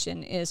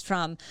Reformation is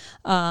from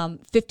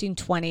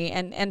 1520,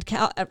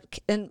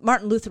 and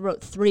Martin Luther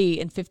wrote 3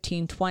 in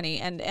 1520,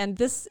 and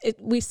this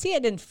we see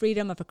it in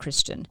Freedom of a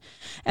Christian,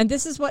 and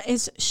this is what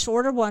is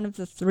shorter one of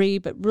the 3,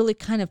 but really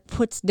kind of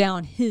puts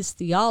down his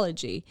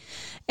theology.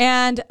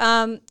 And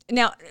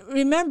now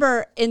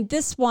remember, in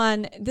this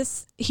one,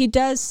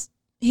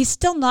 he's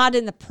still not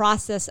in the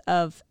process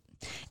of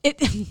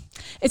it.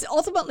 It's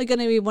ultimately going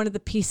to be one of the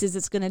pieces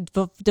that's going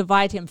to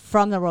divide him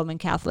from the Roman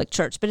Catholic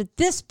Church. But at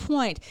this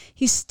point,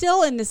 he's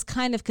still in this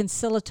kind of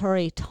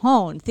conciliatory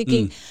tone,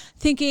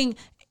 thinking,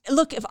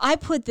 look, if I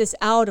put this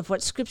out of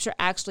what Scripture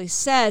actually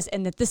says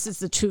and that this is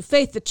the true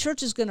faith, the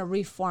church is going to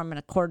reform in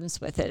accordance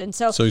with it. And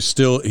so he's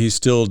still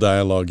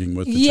dialoguing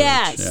with the church.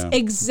 Yes,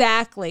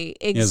 exactly.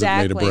 He hasn't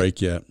made a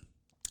break yet.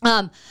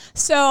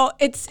 So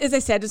it's, as I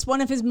said, it's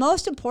one of his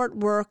most important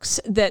works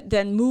that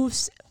then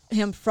moves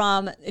him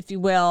from, if you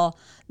will,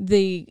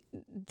 the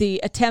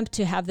attempt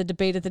to have the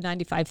debate of the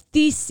 95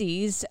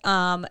 Theses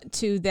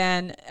to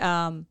then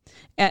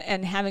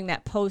and having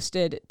that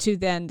posted to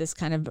then this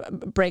kind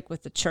of break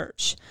with the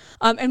church.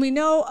 And we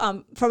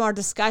know from our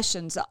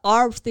discussions,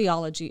 our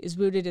theology is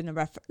rooted in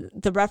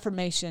the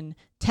Reformation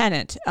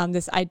tenet,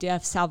 this idea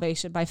of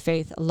salvation by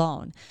faith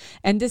alone.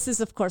 And this is,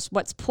 of course,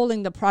 what's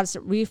pulling the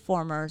Protestant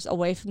reformers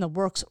away from the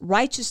works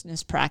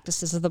righteousness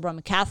practices of the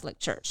Roman Catholic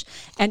Church.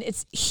 And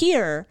it's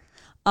here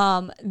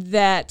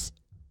that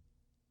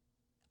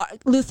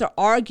Luther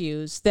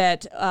argues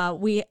that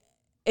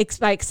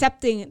by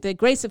accepting the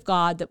grace of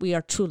God, that we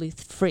are truly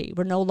free.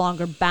 We're no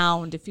longer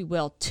bound, if you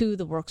will, to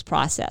the works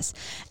process.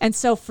 And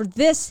so for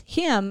this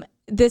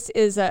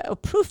is a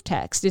proof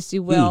text, if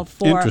you will,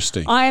 for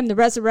I am the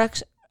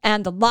resurrection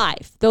and the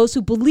life. Those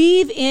who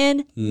believe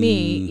in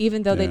me,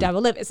 even though they die,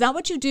 will live. It's not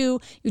what you do.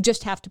 You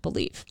just have to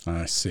believe.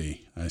 I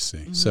see.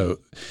 Mm-hmm. So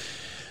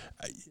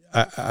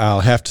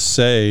I'll have to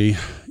say,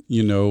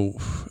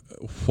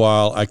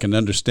 while I can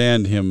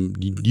understand him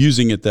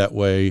using it that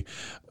way,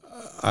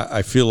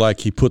 I feel like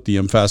he put the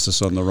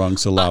emphasis on the wrong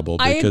syllable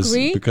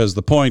because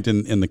the point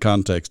in the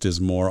context is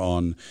more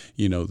on,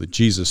 that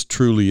Jesus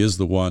truly is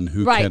the one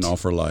who can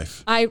offer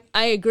life. I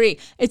agree.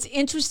 It's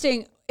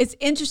interesting. It's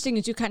interesting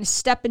as you kind of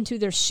step into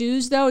their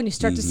shoes, though, and you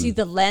start to see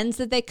the lens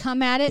that they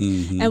come at it.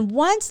 Mm-hmm. And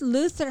once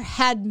Luther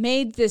had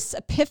made this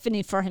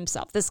epiphany for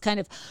himself, this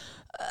kind of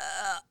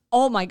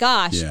oh my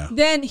gosh. Yeah.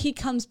 Then he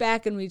comes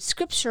back and reads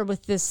scripture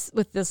with this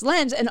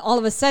lens, and all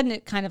of a sudden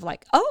it kind of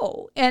like,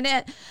 oh, and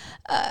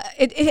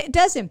it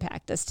does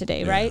impact us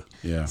today, right?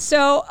 Yeah.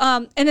 So,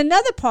 and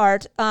another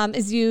part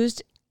is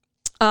used,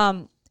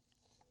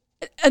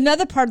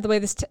 another part of the way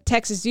this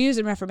text is used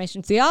in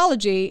Reformation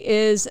theology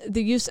is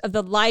the use of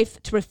the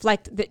life to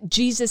reflect that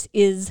Jesus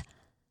is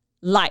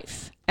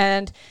life.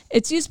 And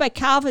it's used by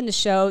Calvin to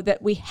show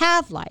that we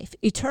have life,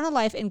 eternal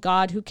life in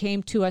God who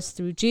came to us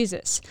through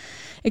Jesus.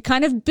 It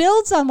kind of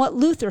builds on what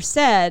Luther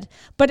said,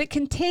 but it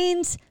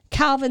contains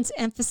Calvin's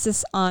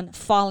emphasis on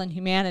fallen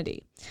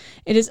humanity.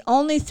 It is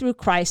only through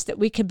Christ that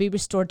we can be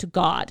restored to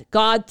God.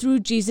 God, through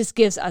Jesus,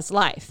 gives us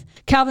life.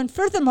 Calvin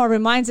furthermore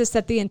reminds us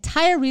that the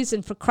entire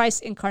reason for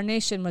Christ's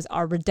incarnation was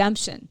our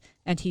redemption.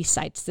 And he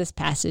cites this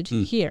passage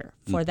here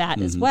for that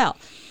as well.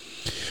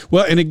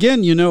 Well, and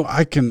again,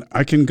 I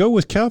can go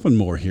with Calvin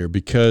more here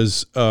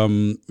because,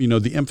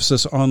 the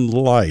emphasis on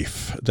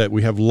life, that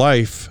we have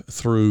life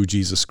through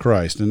Jesus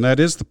Christ. And that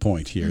is the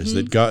point here, is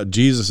that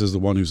Jesus is the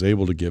one who's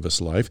able to give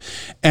us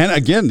life. And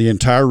again, the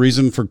entire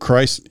reason for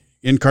Christ's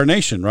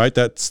incarnation, right?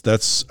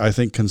 That's I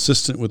think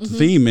consistent with the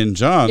theme in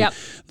John,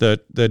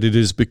 that it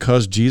is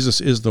because Jesus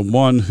is the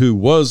one who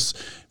was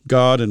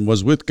God and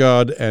was with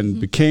God and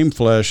became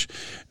flesh,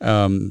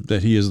 that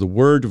he is the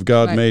Word of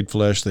God made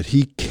flesh, that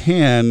he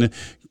can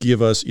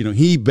give us,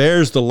 he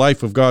bears the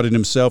life of God in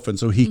himself, and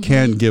so he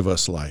can give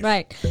us life.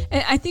 Right.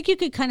 And I think you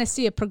could kind of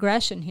see a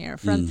progression here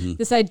from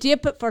this idea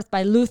put forth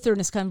by Luther in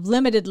this kind of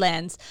limited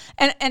lens,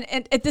 and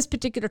at this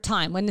particular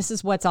time, when this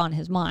is what's on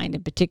his mind,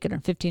 in particular in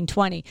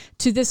 1520,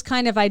 to this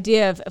kind of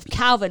idea of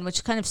Calvin,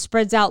 which kind of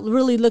spreads out,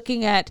 really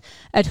looking at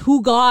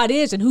who God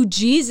is and who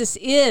Jesus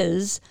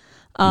is.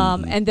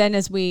 And then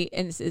as he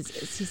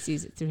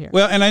sees it through here.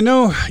 Well, and I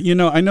know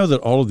that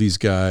all of these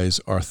guys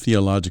are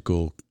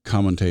theological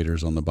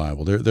commentators on the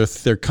Bible.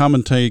 Their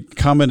comment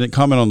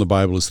on the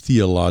Bible is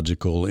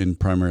theological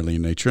primarily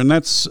in nature. And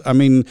that's,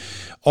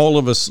 all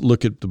of us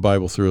look at the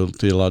Bible through a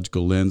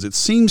theological lens. It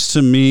seems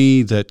to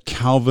me that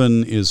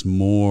Calvin is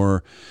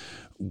more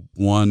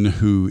one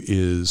who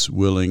is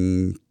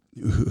willing,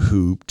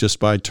 who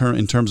just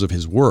in terms of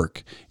his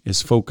work,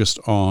 is focused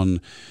on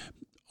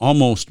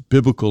almost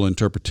biblical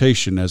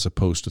interpretation as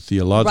opposed to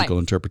theological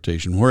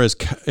interpretation. Whereas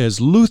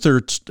as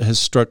Luther has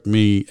struck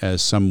me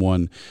as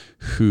someone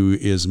who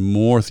is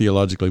more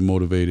theologically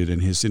motivated,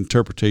 and his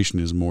interpretation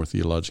is more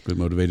theologically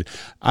motivated.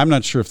 I'm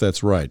not sure if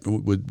that's right.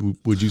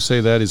 Would you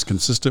say that is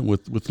consistent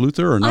with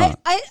Luther or not?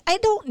 I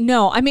don't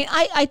know.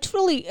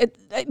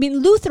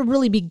 Luther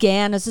really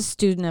began as a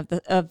student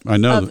of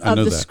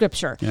the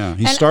Scripture. Yeah,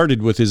 he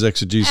started with his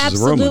exegesis of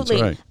Romans,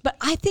 right? But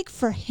I think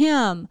for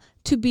him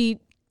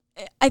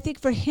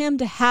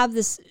to have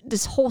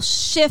this whole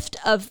shift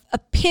of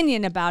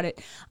opinion about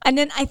it, and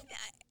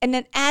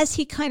then as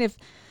he kind of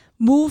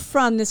moved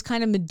from this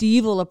kind of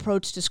medieval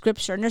approach to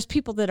Scripture, and there's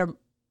people that are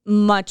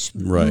much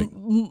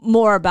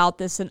more about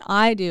this than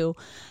I do,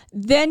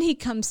 then he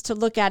comes to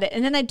look at it.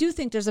 And then I do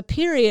think there's a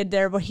period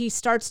there where he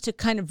starts to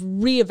kind of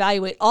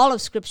reevaluate all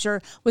of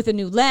Scripture with a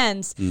new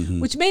lens,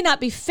 which may not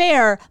be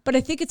fair, but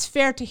I think it's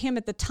fair to him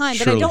at the time.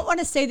 But I don't want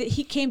to say that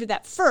he came to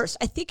that first.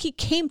 I think he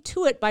came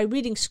to it by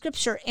reading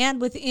Scripture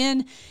and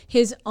within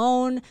his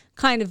own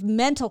kind of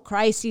mental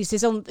crises,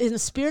 his own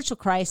spiritual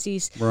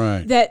crises,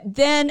 that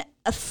then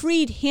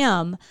freed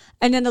him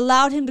and then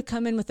allowed him to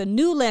come in with a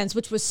new lens,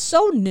 which was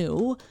so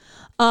new,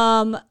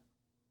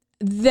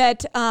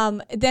 that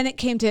then it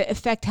came to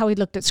affect how he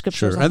looked at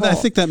Scripture as a whole. I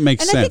think that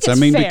makes sense.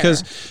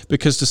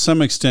 Because to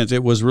some extent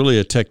it was really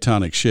a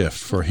tectonic shift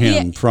for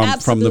him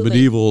from the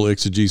medieval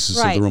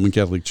exegesis of the Roman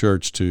Catholic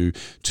Church to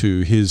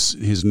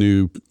his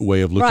new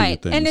way of looking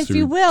at things, and if through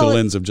you will, the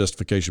lens of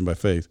justification by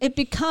faith. It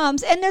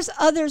becomes, and there's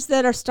others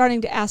that are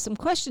starting to ask some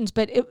questions,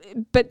 but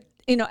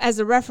as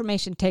the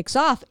Reformation takes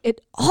off,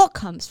 it all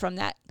comes from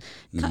that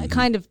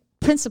kind of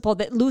principle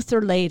that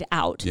Luther laid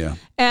out. Yeah.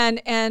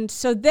 And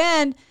so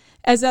then,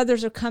 as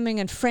others are coming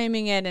and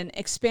framing it and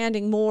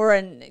expanding more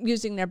and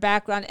using their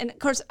background, and of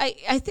course,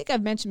 I think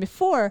I've mentioned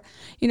before,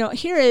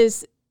 here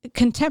is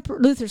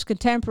Luther's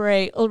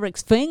contemporary Ulrich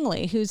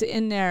Zwingli, who's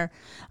in there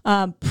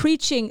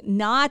preaching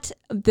not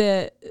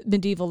the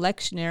medieval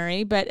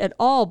lectionary, but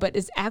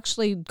is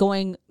actually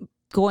going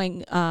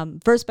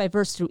verse by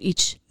verse through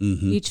each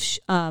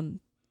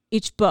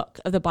book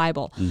of the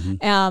Bible,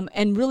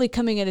 and really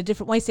coming in a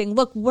different way, saying,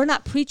 look, we're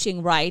not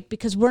preaching right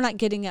because we're not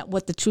getting at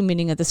what the true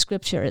meaning of the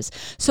Scripture is.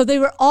 So they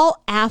were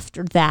all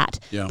after that,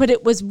 but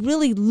it was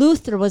really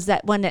Luther was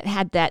that one that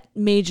had that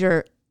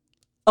major,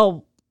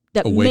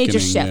 major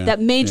shift, that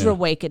major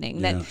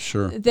awakening,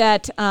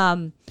 that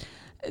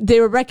they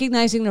were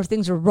recognizing their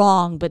things were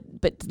wrong, but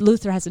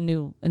Luther has a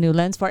new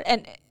lens for it.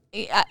 And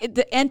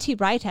the N.T.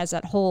 Wright has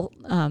that whole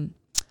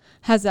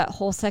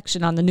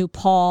section on the new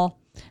Paul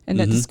and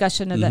the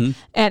discussion of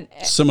and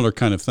similar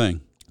kind of thing.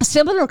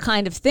 similar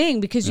kind of thing,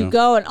 because you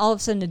go and all of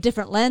a sudden a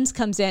different lens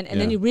comes in, and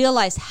then you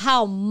realize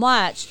how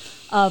much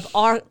of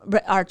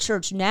our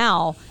church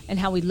now and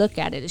how we look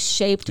at it is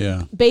shaped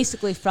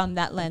basically from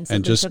that lens.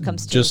 And that Luther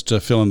comes to. Just to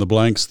fill in the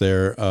blanks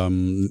there,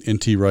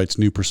 N.T. Wright's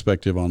New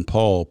Perspective on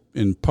Paul,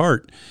 in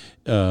part,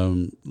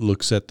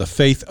 looks at the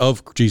faith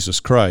of Jesus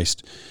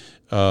Christ,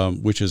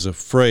 which is a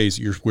phrase,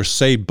 we're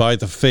saved by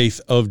the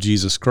faith of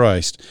Jesus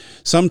Christ.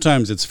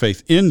 Sometimes it's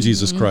faith in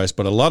Jesus Christ,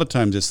 but a lot of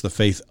times it's the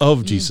faith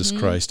of Jesus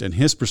Christ. And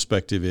his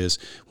perspective is,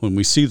 when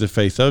we see the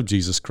faith of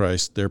Jesus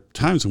Christ, there are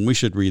times when we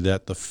should read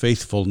that the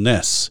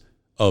faithfulness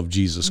of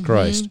Jesus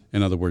Christ.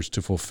 In other words,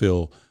 to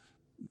fulfill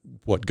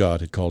what God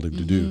had called him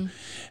to do.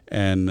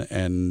 And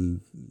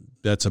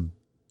that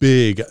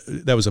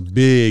was a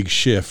big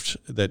shift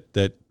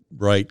that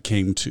Wright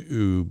came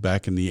to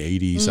back in the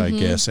 80s, I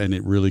guess, and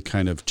it really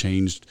kind of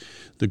changed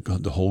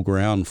the whole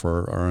ground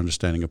for our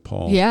understanding of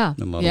Paul. In a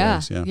lot of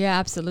ways. Yeah,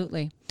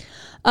 absolutely.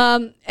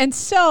 And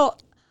so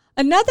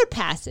another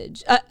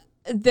passage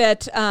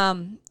that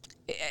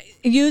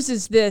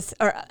uses this,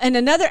 and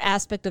another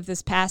aspect of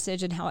this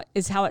passage, and how it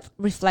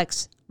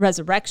reflects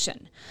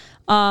resurrection.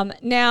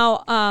 This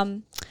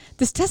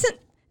doesn't,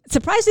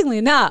 surprisingly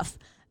enough,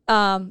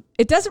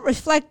 it doesn't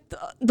reflect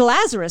the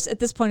Lazarus at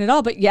this point at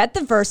all, but yet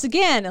the verse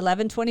again,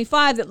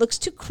 11:25, that looks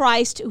to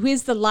Christ, who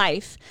is the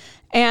life,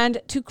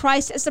 and to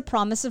Christ as the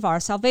promise of our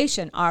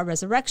salvation, our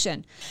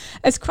resurrection.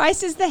 As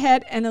Christ is the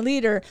head and a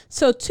leader,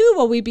 so too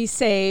will we be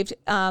saved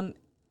and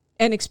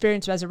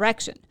experience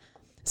resurrection.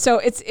 So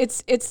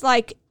it's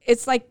like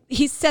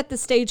he set the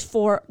stage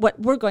for what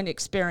we're going to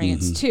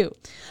experience too.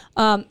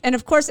 And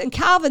of course, in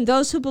Calvin,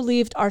 those who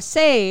believed are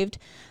saved,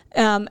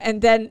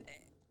 and then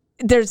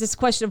there's this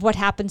question of what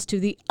happens to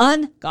the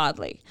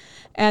ungodly.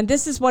 And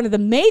this is one of the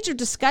major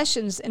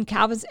discussions in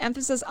Calvin's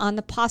emphasis on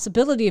the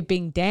possibility of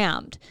being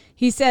damned.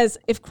 He says,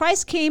 if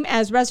Christ came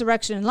as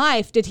resurrection and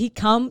life, did he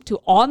come to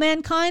all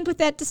mankind with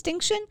that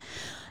distinction?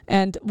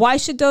 And why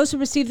should those who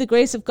receive the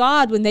grace of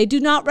God when they do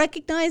not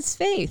recognize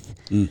faith?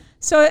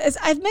 So as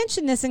I've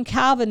mentioned this in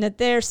Calvin, that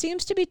there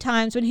seems to be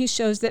times when he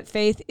shows that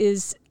faith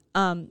is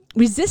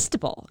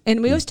resistible.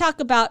 And we always talk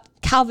about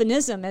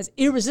Calvinism as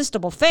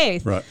irresistible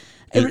faith. Right.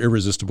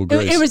 Irresistible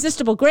grace.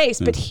 Irresistible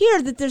grace. But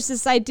here that there's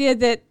this idea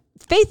that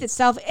faith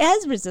itself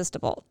is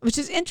resistible, which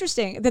is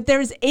interesting, that there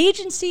is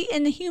agency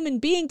in the human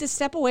being to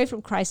step away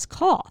from Christ's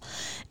call.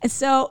 And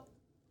so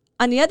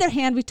on the other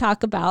hand, we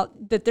talk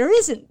about that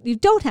you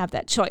don't have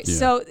that choice. Yeah.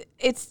 So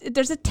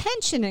there's a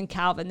tension in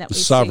Calvin that we see.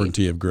 The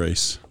sovereignty of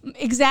grace.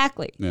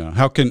 Exactly. Yeah.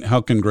 How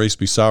can grace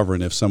be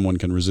sovereign if someone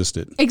can resist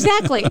it?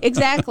 Exactly.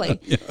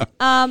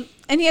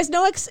 And he has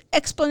no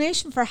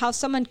explanation for how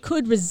someone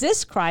could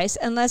resist Christ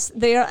unless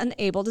they are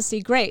unable to see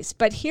grace.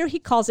 But here he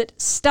calls it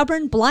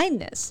stubborn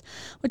blindness,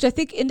 which I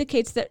think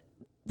indicates that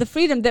the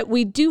freedom that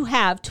we do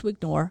have to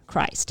ignore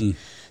Christ.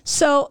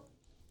 So,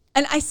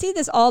 and I see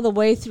this all the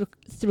way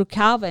through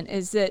Calvin,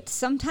 is that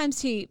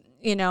sometimes he,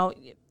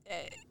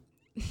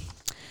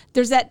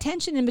 there's that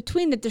tension in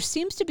between, that there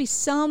seems to be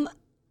some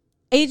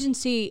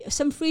agency,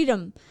 some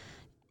freedom,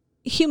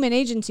 human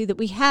agency that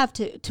we have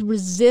to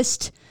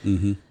resist,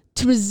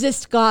 to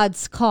resist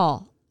God's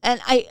call. And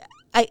I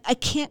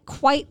can't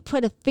quite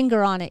put a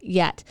finger on it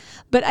yet,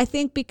 but I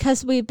think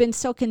because we've been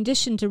so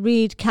conditioned to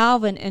read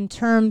Calvin in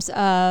terms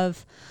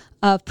of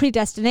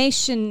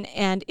predestination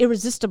and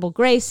irresistible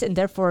grace, and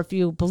therefore if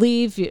you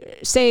believe, you're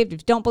saved.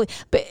 If you don't believe,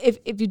 but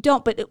if you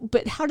don't,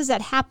 but how does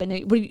that happen?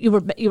 You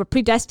were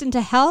predestined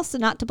to hell, so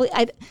not to believe.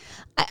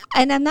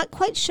 And I'm not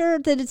quite sure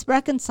that it's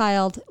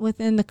reconciled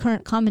within the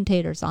current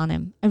commentators on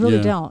him. I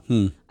really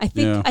don't. I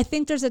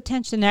think there's a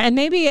tension there, and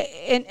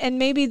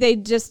maybe they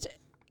just.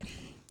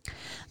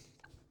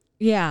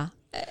 Yeah,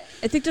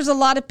 I think there's a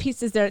lot of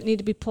pieces there that need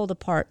to be pulled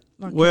apart.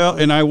 Well,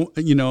 and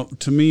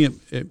to me,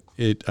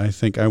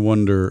 I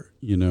wonder,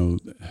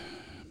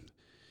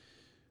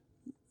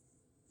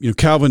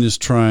 Calvin is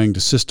trying to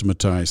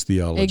systematize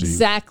theology.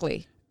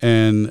 Exactly.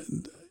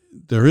 And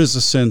there is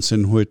a sense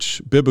in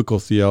which biblical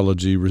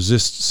theology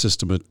resists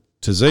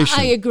systematization.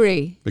 I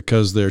agree.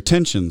 Because there are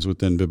tensions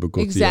within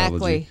biblical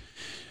theology.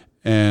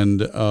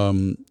 And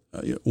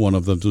one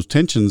of those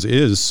tensions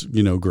is,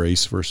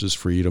 grace versus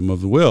freedom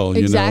of the will,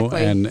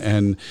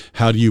 and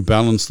how do you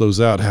balance those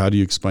out? How do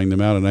you explain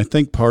them out? And I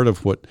think part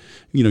of what,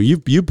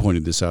 you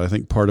pointed this out, I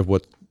think part of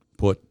what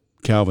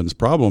Calvin's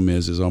problem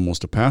is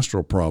almost a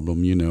pastoral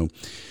problem.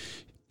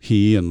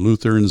 He and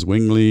Luther and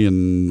Zwingli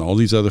and all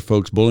these other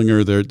folks,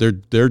 Bullinger,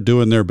 they're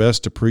doing their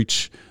best to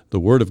preach the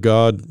Word of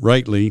God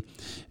rightly.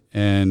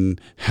 And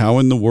how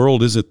in the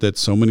world is it that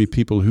so many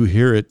people who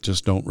hear it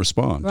just don't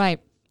respond? Right.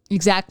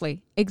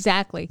 Exactly.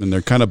 And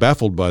they're kind of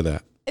baffled by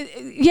that.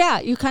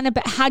 Yeah,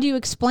 how do you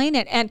explain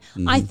it? And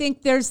I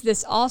think there's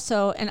this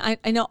also, and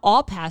I know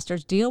all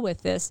pastors deal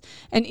with this,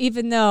 and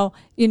even though,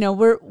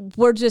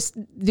 we're just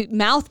the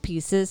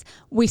mouthpieces,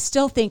 we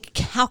still think,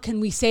 how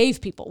can we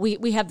save people?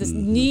 We have this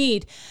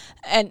need,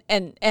 and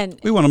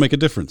we want to make a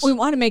difference. We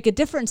want to make a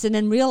difference, and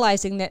then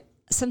realizing that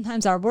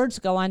sometimes our words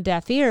go on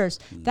deaf ears.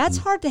 That's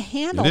hard to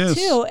handle It is.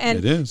 too. And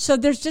It is. so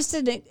there's just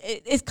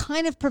it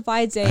kind of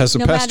provides a, As a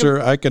no pastor,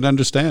 matter I can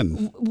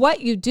understand.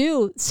 what you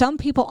do, some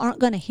people aren't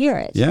going to hear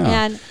it.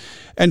 Yeah.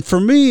 And for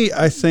me,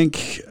 I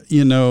think,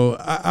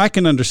 I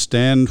can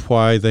understand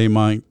why they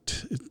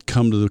might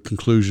come to the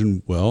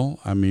conclusion, well,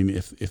 I mean,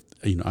 if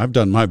I've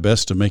done my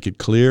best to make it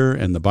clear,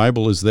 and the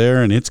Bible is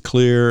there and it's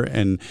clear,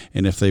 and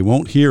if they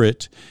won't hear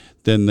it,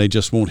 then they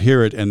just won't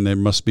hear it, and they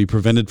must be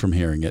prevented from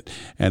hearing it.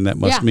 And that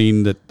must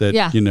mean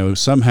that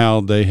somehow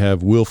they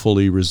have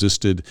willfully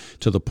resisted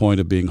to the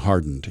point of being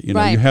hardened. You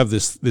have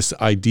this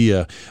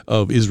idea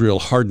of Israel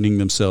hardening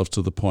themselves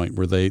to the point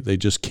where they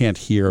just can't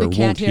hear or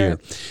won't hear.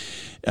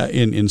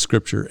 In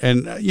Scripture.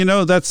 And,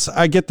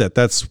 I get that.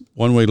 That's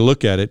one way to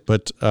look at it.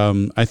 But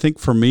I think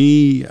for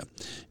me,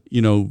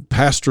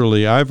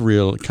 pastorally, I've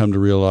come to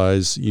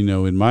realize,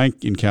 in my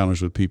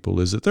encounters with people,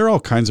 is that there are all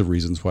kinds of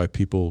reasons why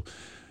people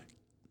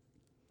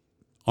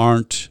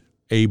aren't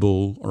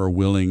able or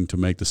willing to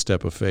make the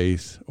step of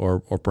faith, or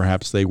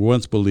perhaps they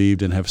once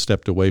believed and have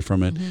stepped away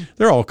from it. Mm-hmm.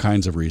 There are all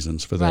kinds of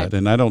reasons for that. Right.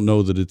 And I don't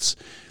know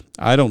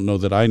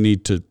that I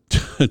need to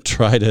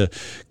try to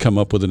come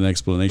up with an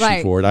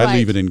explanation for it. I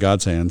leave it in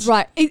God's hands.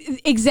 Right.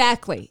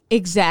 Exactly.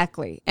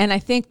 And I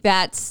think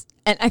that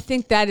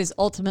is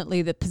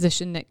ultimately the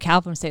position that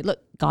Calvin would say, look,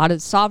 God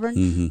is sovereign.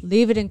 Mm-hmm.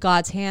 Leave it in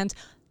God's hands.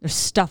 There's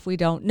stuff we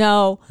don't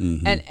know.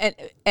 Mm-hmm.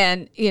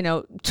 And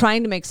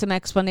trying to make some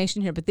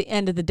explanation here, but at the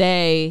end of the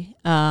day,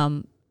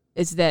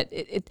 is that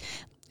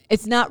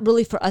it's not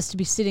really for us to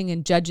be sitting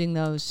and judging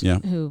those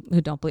who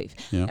don't believe,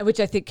 which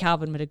I think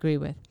Calvin would agree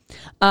with.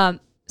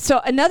 So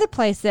another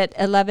place that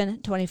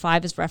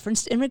 11:25 is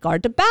referenced in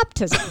regard to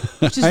baptism,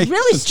 which is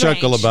really strange.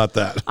 Chuckle about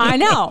that. I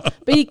know,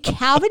 but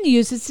Calvin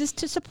uses this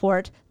to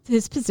support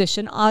his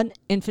position on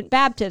infant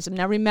baptism.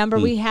 Now, remember,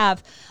 we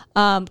have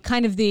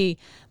kind of the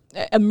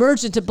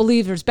emergence of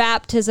believers'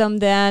 baptism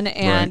then,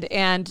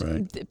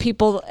 and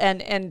people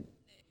and.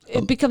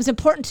 It becomes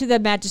important to the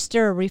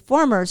magisterial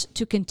reformers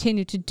to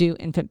continue to do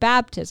infant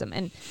baptism,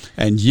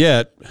 and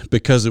yet,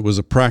 because it was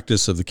a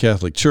practice of the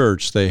Catholic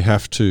Church, they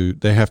have to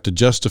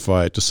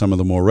justify it to some of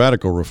the more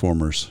radical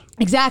reformers.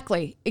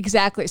 Exactly.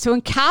 So,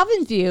 in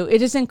Calvin's view,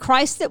 it is in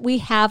Christ that we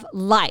have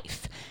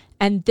life,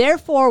 and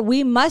therefore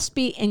we must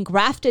be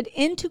engrafted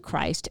into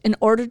Christ in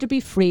order to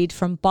be freed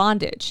from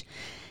bondage.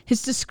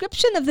 His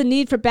description of the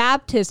need for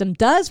baptism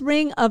does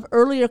ring of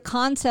earlier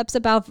concepts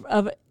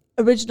of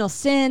original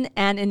sin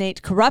and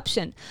innate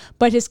corruption.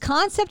 But his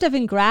concept of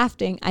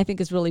engrafting, I think,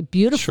 is really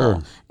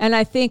beautiful. And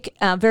I think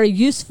very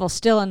useful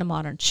still in the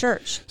modern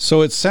church.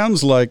 So it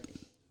sounds like,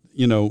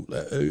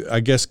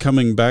 I guess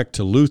coming back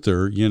to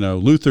Luther,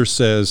 Luther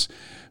says,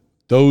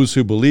 those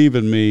who believe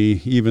in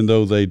me, even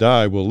though they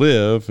die, will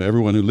live.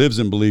 Everyone who lives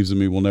and believes in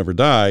me will never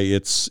die.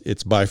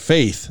 It's by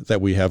faith that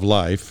we have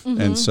life,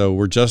 and so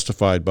we're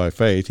justified by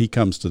faith. He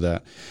comes to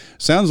that.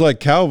 Sounds like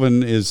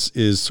Calvin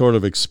is sort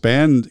of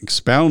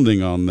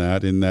expounding on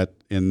that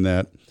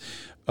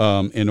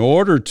in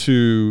order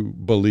to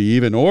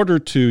believe, in order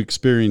to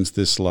experience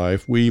this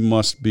life, we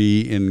must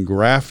be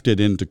engrafted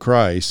into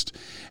Christ,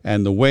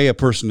 and the way a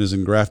person is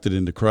engrafted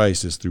into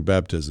Christ is through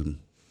baptism.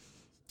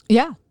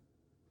 Yeah.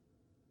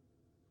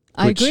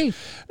 I agree.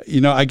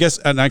 I guess,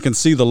 and I can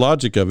see the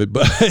logic of it,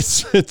 but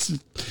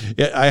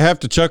I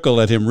have to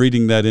chuckle at him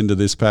reading that into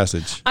this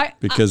passage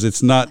because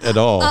it's not at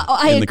all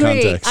in the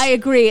context. I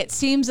agree. It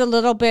seems a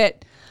little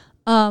bit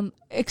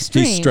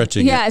extreme. He's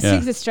stretching it. It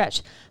seems a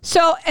stretch.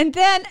 So, and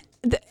then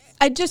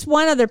just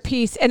one other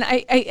piece, and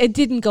I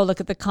didn't go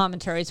look at the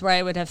commentaries where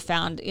I would have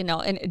found,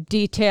 a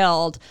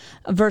detailed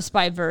verse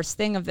by verse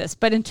thing of this,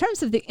 but in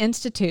terms of the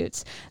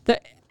institutes,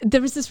 there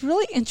was this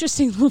really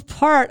interesting little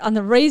part on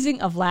the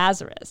raising of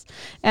Lazarus.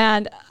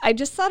 And I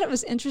just thought it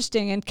was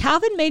interesting. And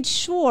Calvin made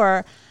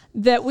sure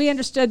that we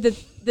understood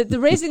that the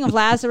raising of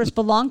Lazarus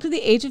belonged to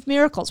the age of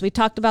miracles. We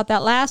talked about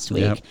that last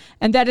week. Yep.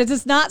 And that it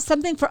is not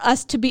something for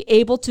us to be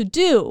able to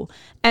do.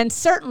 And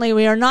certainly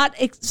we are not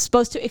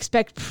supposed to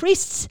expect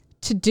priests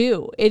to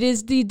do. It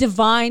is the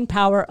divine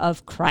power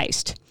of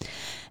Christ.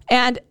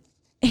 And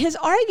his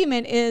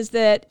argument is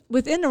that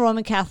within the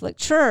Roman Catholic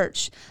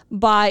Church,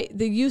 by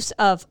the use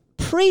of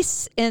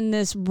priests in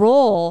this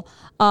role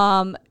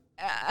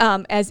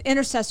as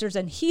intercessors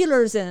and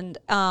healers, and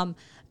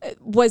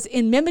was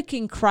in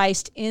mimicking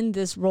Christ in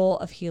this role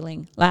of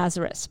healing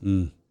Lazarus.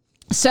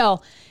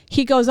 So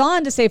he goes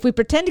on to say, if we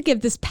pretend to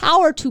give this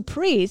power to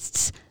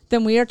priests,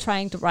 then we are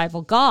trying to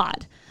rival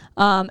God.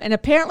 And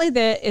apparently,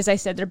 as I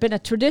said, there had been a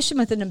tradition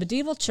within the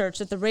medieval church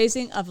that the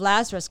raising of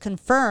Lazarus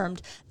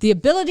confirmed the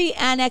ability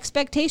and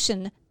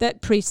expectation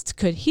that priests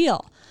could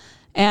heal.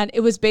 And it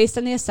was based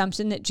on the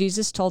assumption that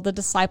Jesus told the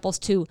disciples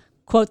to,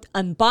 quote,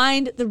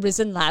 unbind the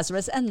risen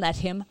Lazarus and let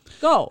him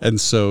go. And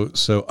so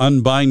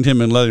unbind him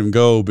and let him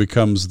go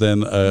becomes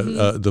then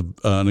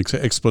an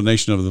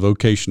explanation of the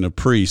vocation of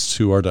priests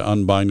who are to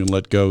unbind and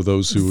let go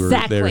those who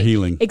are there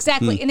healing.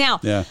 Exactly.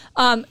 Now,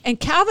 and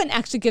Calvin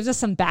actually gives us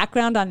some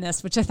background on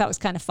this, which I thought was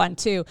kind of fun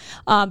too.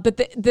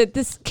 But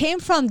this came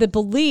from the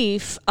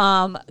belief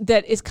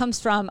that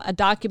comes from a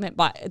document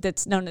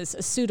that's known as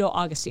a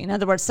pseudo-Augustine. In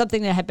other words,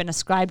 something that had been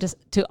ascribed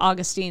to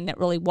Augustine that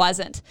really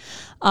wasn't.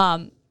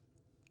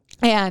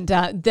 And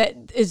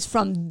that is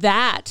from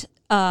that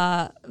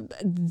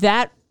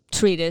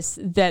treatise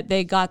that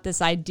they got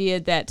this idea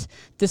that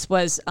this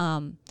was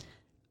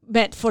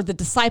meant for the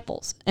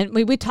disciples. And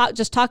we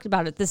just talked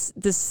about it. This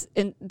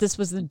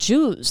was the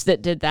Jews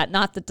that did that,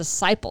 not the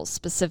disciples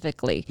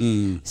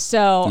specifically.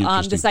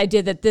 So this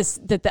idea that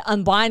the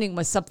unbinding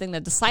was something the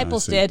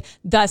disciples did.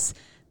 Thus,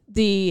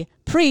 the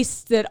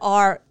priests that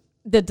are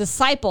the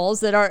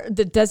disciples, that are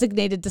the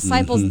designated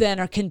disciples,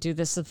 then can do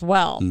this as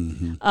well.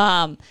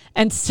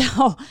 And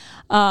so,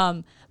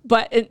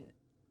 but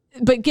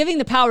giving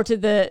the power to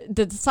the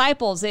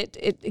disciples, it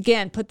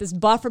again put this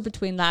buffer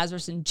between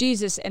Lazarus and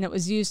Jesus, and it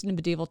was used in the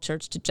medieval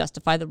church to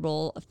justify the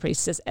role of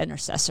priests as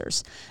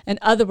intercessors. In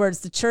other words,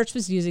 the church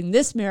was using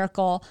this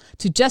miracle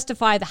to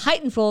justify the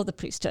heightened role of the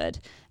priesthood,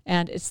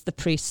 and it's the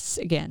priests,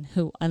 again,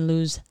 who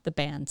unloose the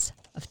bands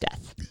of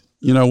death.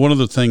 You know, one of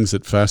the things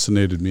that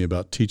fascinated me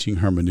about teaching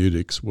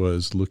hermeneutics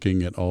was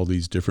looking at all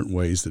these different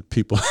ways that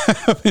people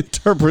have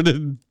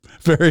interpreted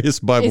various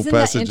Bible passages.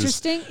 Isn't that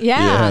interesting?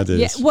 Yeah. It is.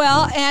 Yeah.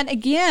 Well, and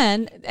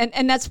again,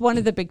 and that's one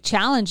of the big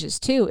challenges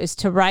too, is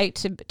to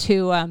write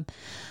to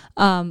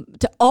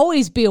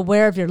always be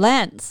aware of your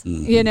lens,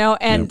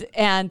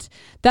 and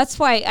that's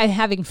why I'm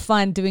having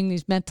fun doing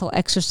these mental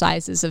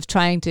exercises of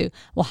trying to,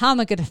 how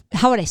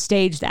would I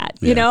stage that,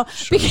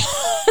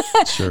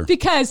 Sure.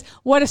 Because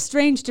what a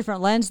strange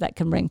different lens that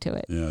can bring to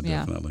it. Yeah,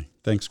 definitely.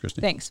 Thanks, Christy.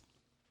 Thanks.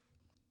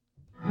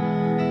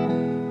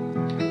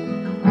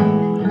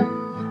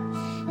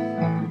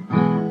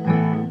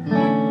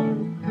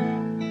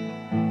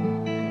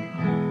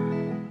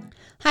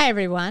 Hi,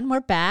 everyone.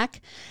 We're back,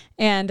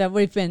 and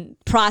we've been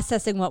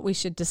processing what we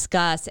should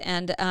discuss.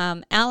 And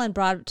Alan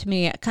brought to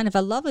me kind of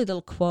a lovely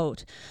little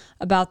quote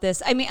about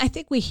this. I mean, I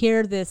think we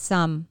hear this.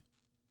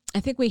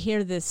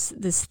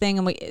 This thing,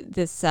 and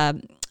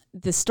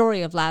this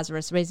story of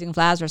Lazarus, raising of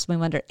Lazarus. And we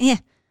wonder,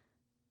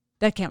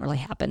 that can't really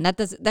happen.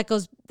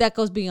 That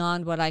goes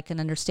beyond what I can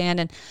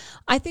understand. And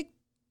I think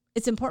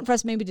it's important for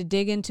us maybe to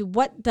dig into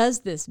what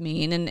does this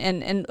mean,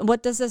 and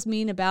what does this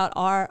mean about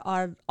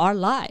our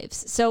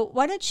lives. So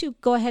why don't you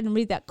go ahead and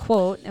read that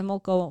quote, and we'll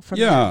go from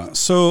there. Yeah.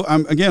 So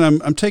I'm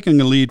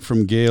taking a lead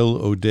from Gail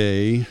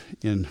O'Day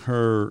in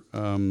her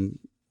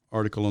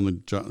article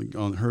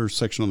on her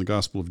section on the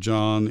Gospel of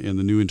John in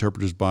the New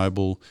Interpreter's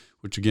Bible,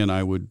 which again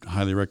I would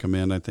highly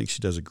recommend. I think she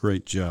does a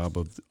great job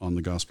on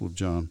the Gospel of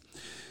John.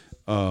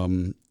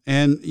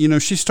 And,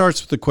 she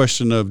starts with the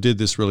question of, did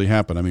this really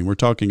happen? I mean, we're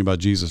talking about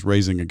Jesus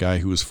raising a guy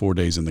who was 4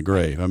 days in the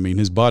grave. I mean,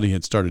 his body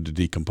had started to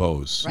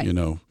decompose, right.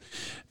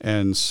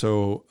 And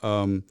so,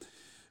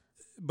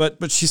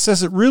 but she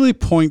says it really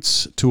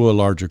points to a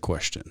larger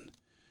question.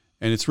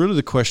 And it's really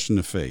the question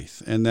of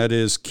faith. And that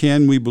is,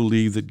 can we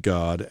believe that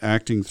God,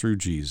 acting through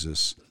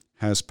Jesus,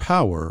 has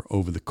power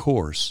over the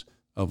course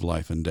of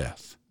life and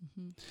death?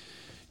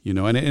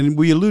 And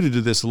we alluded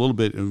to this a little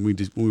bit when we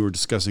were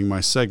discussing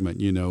my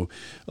segment. A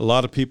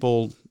lot of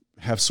people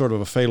have sort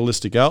of a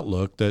fatalistic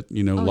outlook that,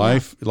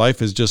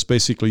 life is just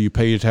basically you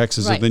pay your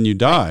taxes and then you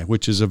die,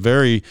 which is a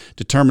very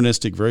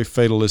deterministic, very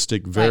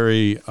fatalistic,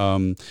 very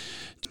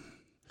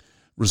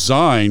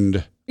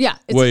resigned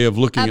way of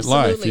looking at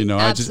life.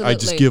 I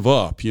just give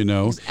up,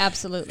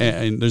 Absolutely.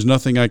 And there's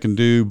nothing I can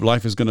do.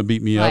 Life is going to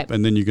beat me up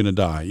and then you're going to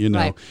die,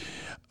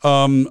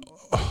 Right.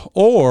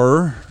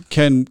 Or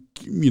can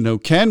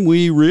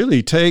we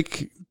really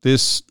take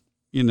this,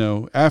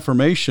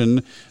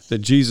 affirmation that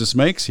Jesus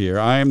makes here?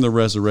 I am the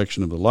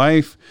resurrection of the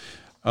life.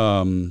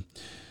 Those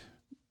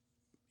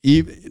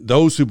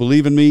who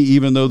believe in me,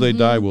 even though they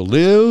die, will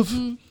live.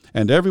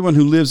 And everyone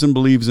who lives and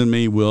believes in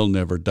me will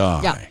never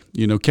die.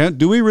 Yeah.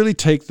 Do we really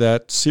take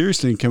that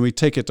seriously? And can we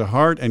take it to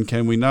heart? And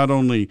can we not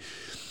only,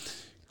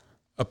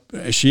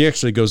 she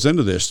actually goes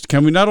into this,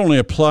 can we not only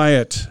apply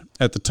it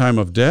at the time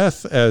of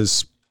death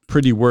as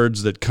pretty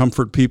words that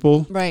comfort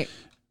people? Right.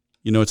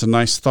 It's a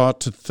nice thought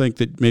to think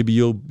that maybe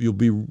you'll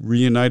be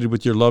reunited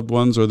with your loved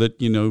ones, or that,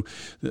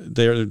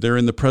 they're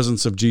in the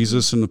presence of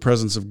Jesus, in the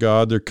presence of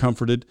God, they're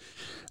comforted.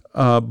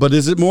 But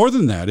is it more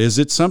than that? Is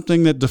it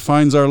something that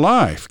defines our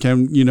life?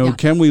 Can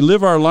we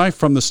live our life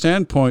from the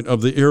standpoint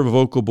of the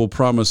irrevocable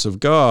promise of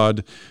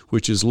God,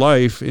 which is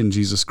life in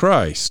Jesus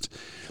Christ?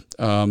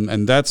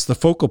 And that's the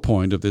focal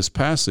point of this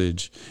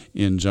passage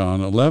in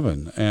John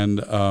 11.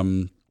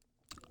 And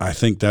I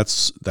think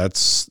that's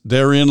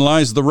therein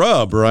lies the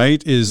rub,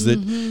 right? Is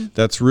that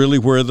that's really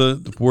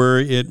where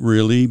it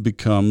really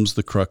becomes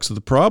the crux of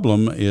the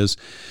problem is,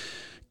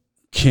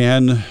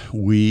 do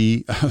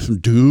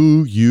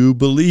you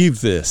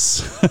believe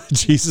this?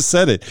 Jesus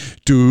said it.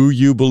 Do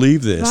you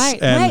believe this?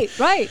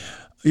 Right.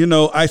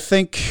 I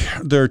think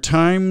there are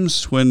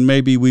times when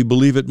maybe we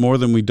believe it more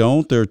than we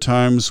don't. There are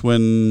times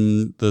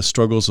when the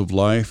struggles of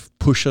life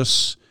push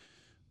us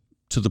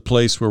to the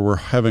place where we're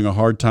having a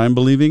hard time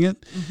believing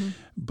it. Mm-hmm.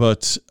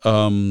 But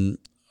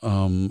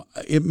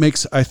it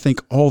makes, I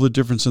think, all the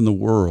difference in the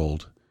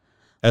world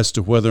as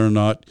to whether or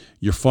not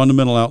your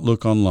fundamental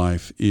outlook on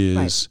life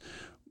is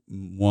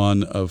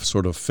one of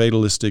sort of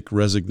fatalistic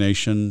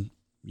resignation.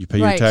 You pay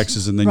your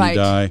taxes and then you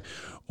die,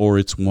 or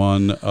it's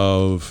one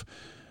of,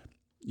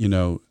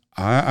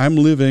 I'm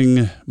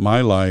living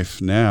my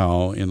life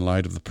now in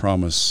light of the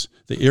promise,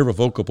 the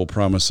irrevocable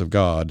promise of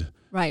God,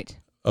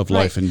 of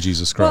life in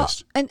Jesus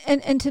Christ. Well,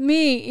 and to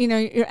me,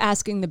 you're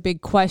asking the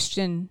big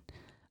question,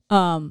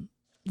 of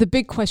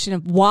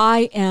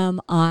why am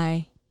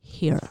I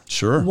here?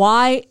 Sure.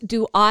 Why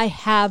do I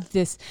have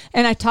this?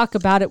 And I talk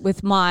about it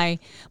with my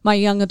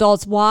young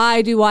adults.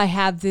 Why do I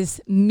have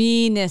this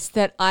me-ness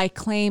that I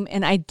claim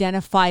and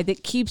identify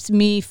that keeps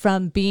me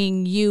from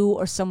being you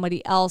or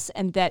somebody else,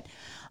 and that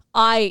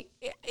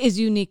is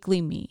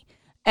uniquely me?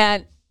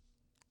 And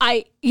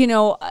I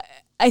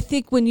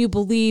think when you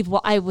believe,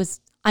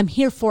 I'm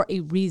here for a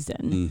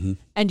reason,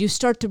 and you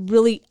start to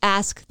really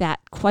ask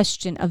that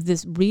question of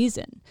this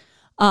reason,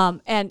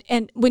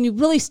 and when you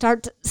really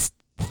start to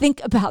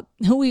think about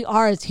who we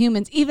are as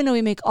humans, even though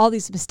we make all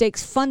these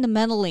mistakes,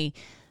 fundamentally,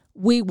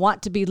 we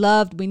want to be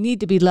loved. We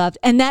need to be loved.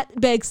 And that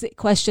begs the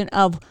question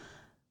of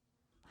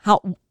why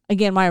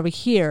are we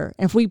here?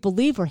 And if we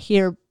believe we're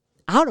here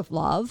out of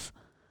love,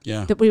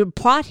 that we were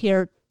brought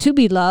here to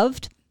be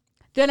loved,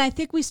 then I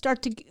think we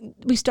start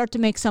to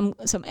make some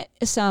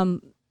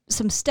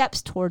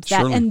steps towards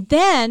that. Surely. And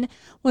then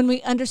when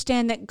we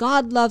understand that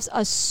God loves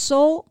us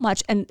so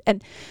much and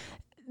that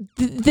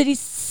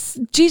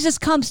Jesus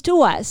comes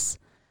to us,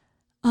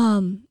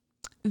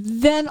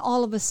 then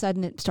all of a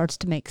sudden it starts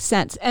to make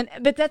sense.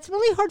 But that's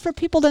really hard for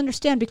people to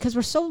understand because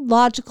we're so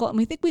logical and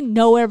we think we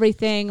know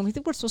everything and we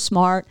think we're so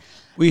smart.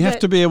 We have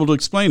to be able to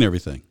explain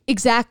everything.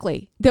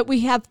 Exactly. That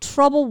we have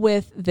trouble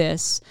with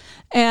this.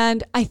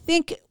 And I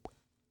think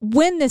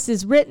when this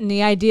is written,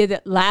 the idea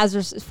that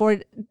Lazarus is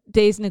 4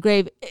 days in the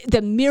grave,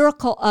 the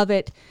miracle of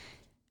it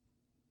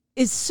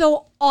is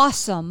so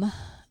awesome.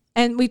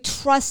 And we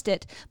trust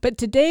it. But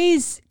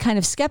today's kind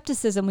of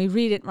skepticism, we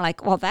read it and we're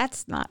like, well,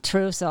 that's not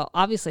true. So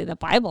obviously the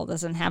Bible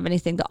doesn't have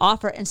anything to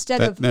offer.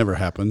 That never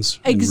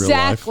happens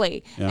exactly. In real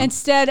life. Yeah.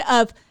 Instead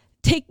of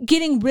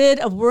getting rid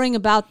of worrying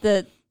about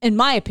in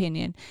my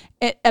opinion,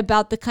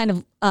 about the kind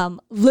of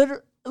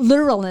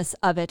literalness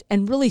of it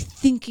and really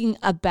thinking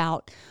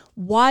about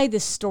why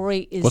the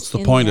story is what's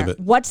the point of it?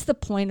 What's the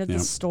point of the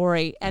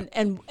story? And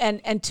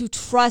to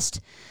trust.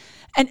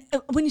 And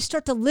when you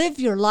start to live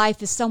your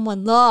life as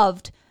someone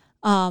loved,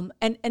 and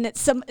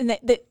it's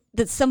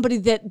that's somebody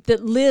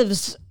that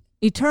lives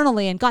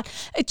eternally in God,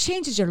 it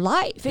changes your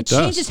life. It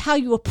changes how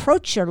you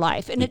approach your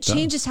life, and it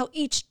changes how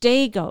each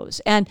day goes.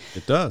 And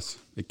it does.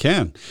 It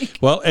can.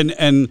 Well, and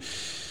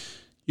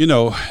in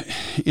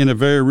a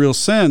very real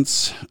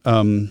sense,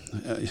 Jürgen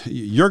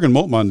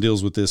Moltmann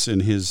deals with this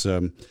in his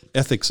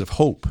Ethics of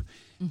Hope.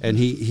 And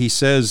he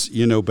says,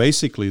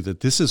 basically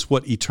that this is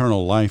what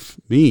eternal life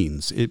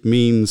means. It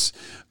means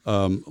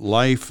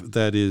life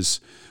that is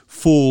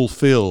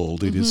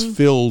fulfilled. It is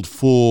filled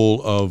full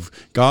of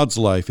God's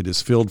life. It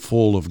is filled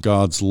full of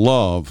God's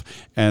love.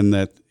 And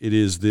that it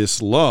is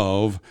this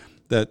love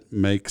that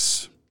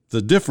makes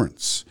the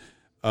difference.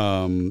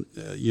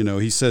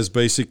 He says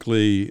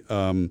basically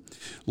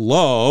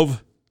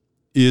love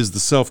is the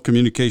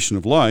self-communication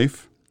of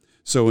life.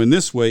 So in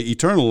this way,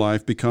 eternal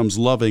life becomes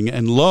loving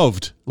and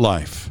loved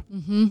life,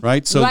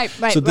 right? So,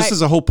 this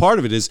is a whole part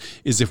of it is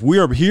if we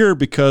are here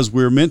because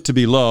we're meant to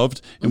be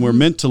loved and we're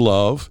meant to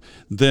love,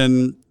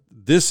 then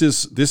this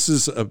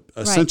is a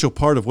essential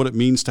part of what it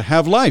means to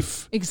have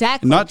life.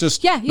 Exactly. Not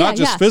just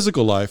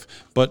physical life,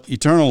 but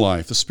eternal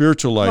life, the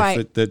spiritual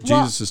life that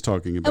Jesus is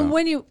talking about. And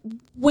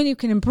when you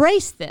can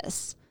embrace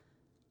this,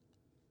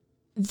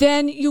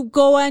 then you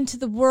go into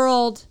the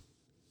world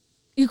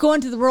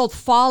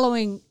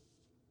following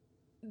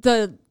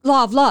the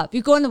law of love.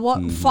 You go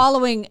into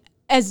following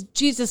as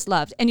Jesus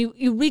loved, and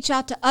you reach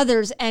out to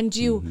others, and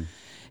you.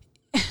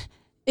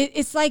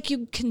 It's like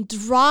you can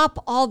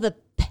drop all the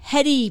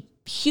petty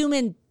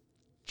human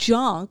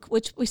junk,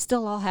 which we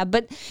still all have,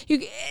 but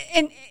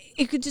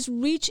you could just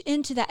reach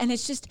into that, and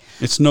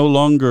it's no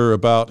longer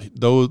about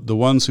the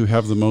ones who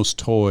have the most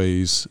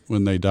toys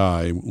when they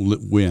die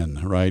win,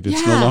 right?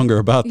 It's no longer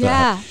about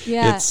that.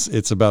 Yeah.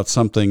 It's about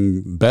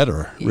something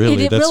better,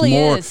 really.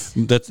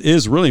 That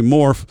is really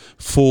more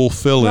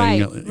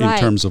fulfilling in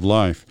terms of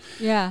life.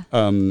 Yeah.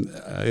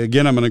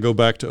 Again, I'm going to go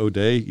back to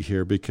O'Day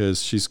here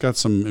because she's got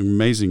some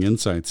amazing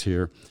insights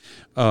here.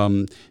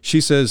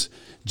 She says,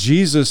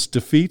 Jesus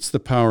defeats the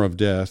power of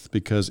death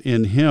because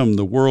in him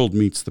the world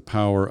meets the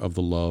power of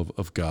the love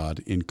of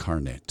God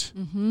incarnate.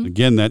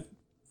 Again, that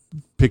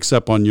picks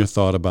up on your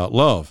thought about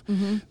love,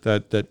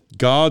 that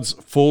God's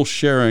full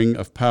sharing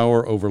of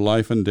power over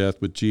life and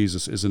death with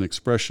Jesus is an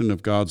expression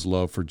of God's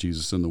love for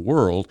Jesus in the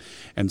world.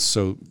 And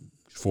so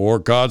for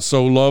God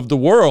so loved the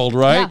world,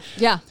 right?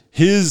 Yeah.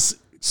 His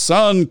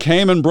Son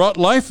came and brought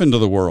life into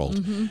the world.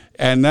 Mm-hmm.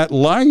 And that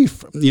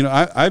life,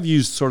 I've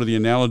used sort of the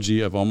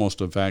analogy of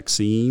almost a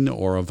vaccine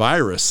or a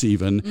virus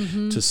even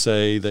to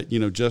say that,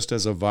 just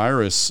as a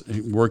virus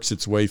works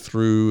its way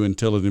through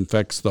until it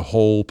infects the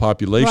whole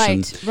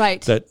population,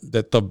 right.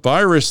 that the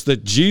virus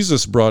that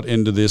Jesus brought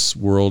into this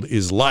world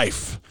is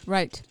life.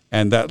 Right.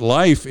 And that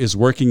life is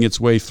working its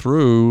way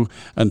through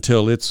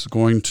until it's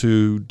going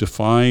to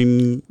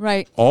define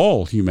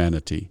all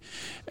humanity.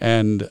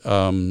 And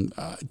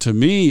to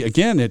me,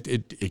 again,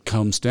 it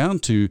comes down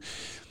to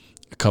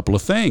a couple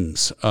of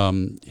things.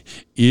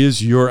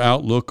 Is your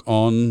outlook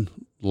on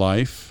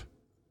life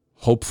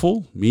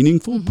hopeful,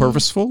 meaningful,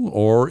 purposeful,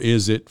 or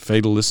is it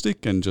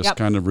fatalistic and just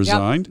kind of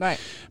resigned? Right.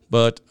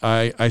 But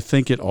I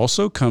think it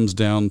also comes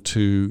down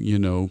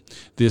to,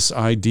 this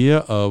idea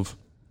of,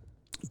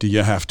 do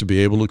you have to be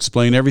able to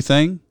explain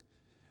everything,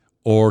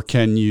 or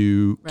can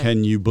you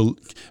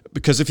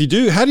because if you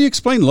do, how do you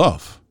explain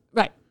love?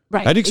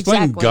 Right. How do you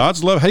explain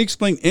God's love? How do you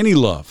explain any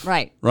love?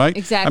 Right. I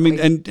Exactly.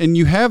 mean, and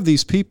you have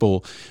these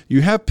people,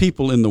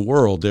 in the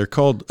world, they're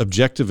called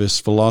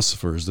objectivist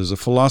philosophers. There's a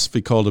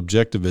philosophy called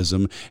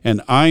objectivism,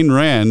 and Ayn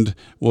Rand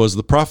was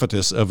the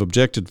prophetess of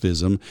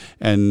objectivism.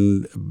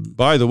 And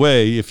by the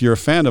way, if you're a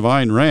fan of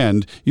Ayn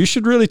Rand, you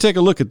should really take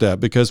a look at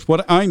that, because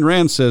what Ayn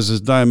Rand says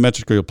is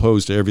diametrically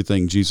opposed to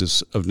everything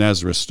Jesus of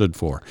Nazareth stood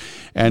for.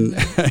 And,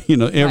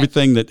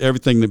 everything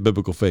that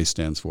biblical faith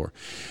stands for.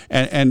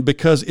 And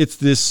because it's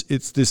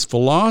this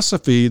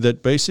philosophy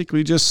that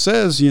basically just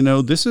says,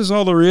 this is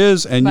all there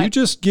is, and you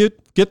just get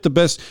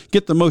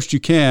the most you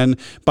can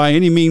by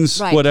any means,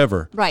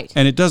 whatever. Right.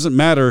 And it doesn't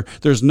matter.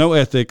 There's no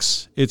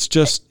ethics. It's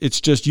just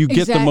you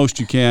get the most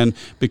you can,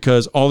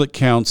 because all that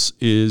counts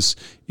is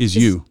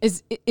you.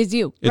 Is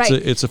you.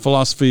 It's a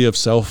philosophy of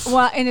self.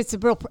 Well, and it's a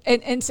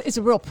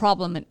real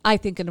problem, and I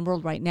think in the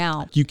world right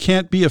now. You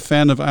can't be a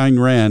fan of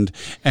Ayn Rand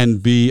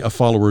and be a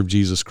follower of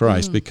Jesus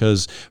Christ,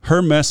 because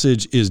her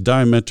message is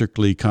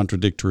diametrically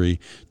contradictory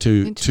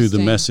to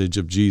the message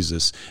of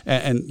Jesus.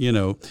 And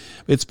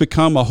it's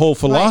become a whole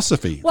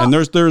philosophy. Well, and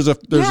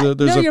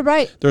you're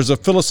right. There's a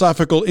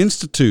philosophical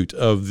institute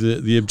of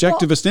the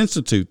Objectivist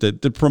Institute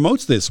that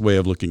promotes this way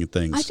of looking at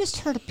things. I just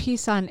heard a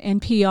piece on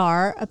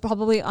NPR,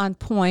 probably on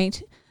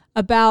point,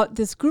 about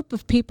this group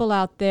of people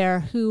out there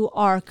who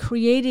are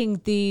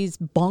creating these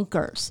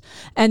bunkers,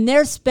 and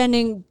they're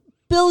spending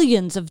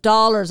billions of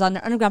dollars on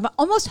their underground,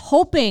 almost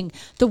hoping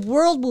the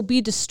world will be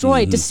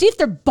destroyed to see if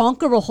their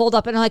bunker will hold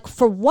up. And I'm like,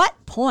 for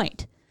what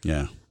point?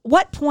 Yeah.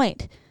 What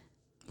point?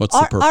 What's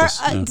the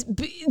purpose?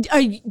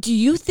 Do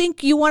you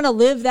think you want to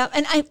live that?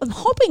 And I'm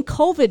hoping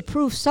COVID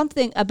proves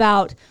something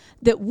about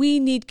that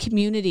we need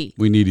community.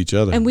 We need each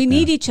other. And we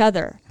need each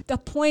other. The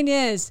point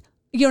is,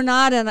 you're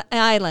not an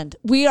island.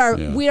 We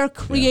are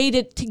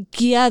created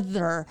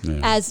together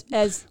as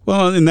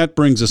well, and that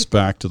brings us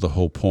back to the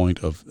whole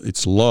point of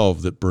it's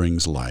love that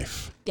brings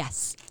life.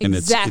 Yes, and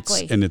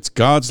exactly. It's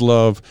God's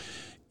love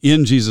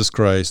in Jesus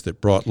Christ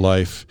that brought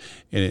life,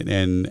 and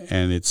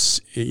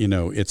it's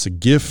it's a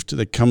gift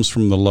that comes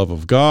from the love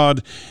of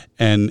God,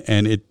 and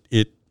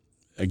it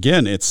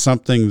again, it's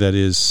something that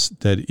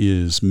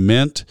is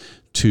meant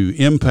to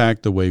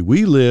impact the way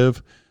we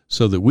live,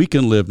 so that we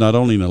can live not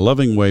only in a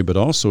loving way, but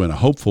also in a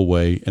hopeful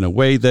way, in a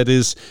way that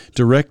is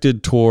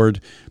directed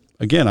toward,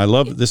 again, I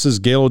love, this is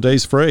Gail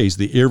O'Day's phrase,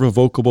 the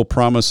irrevocable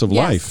promise of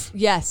life.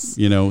 Yes.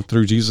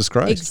 Through Jesus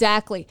Christ.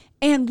 Exactly.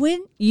 And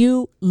when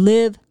you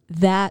live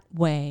that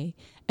way,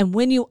 and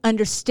when you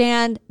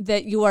understand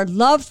that you are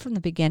loved from the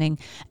beginning,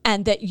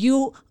 and that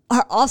you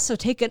are also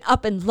taken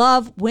up in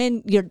love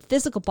when your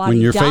physical body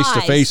when you're dies, face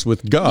to face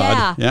with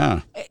God. Yeah.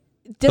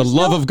 The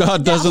love of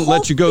God doesn't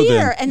let you go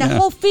there. And the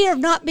whole fear of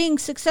not being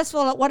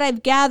successful at what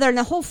I've gathered, and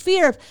the whole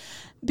fear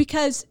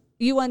because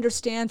you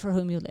understand for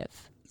whom you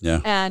live. Yeah.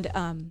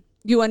 And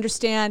you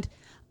understand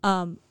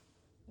the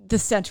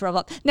center of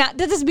love. Now,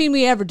 that doesn't mean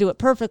we ever do it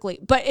perfectly,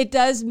 but it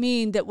does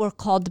mean that we're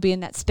called to be in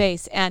that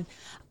space. And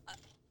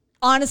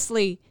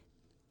honestly,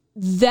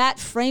 that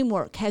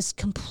framework has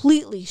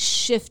completely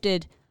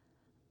shifted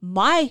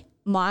my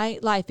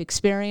life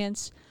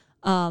experience.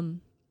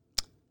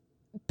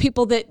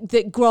 People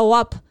that grow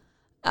up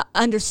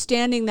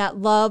understanding that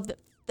love,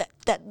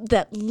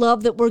 that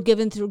love that we're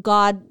given through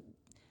God,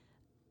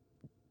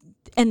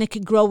 and they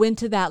can grow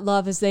into that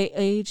love as they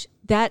age.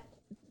 That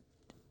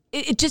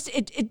it just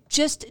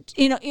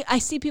I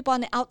see people on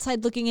the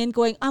outside looking in,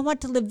 going, I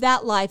want to live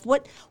that life.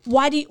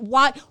 Why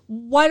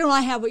don't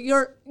I have what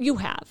you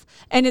have?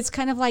 And it's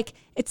kind of like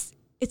it's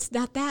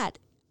not that.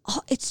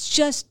 It's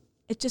just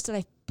that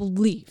I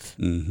believe.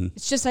 Mm-hmm.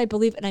 It's just I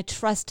believe, and I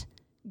trust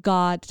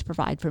God to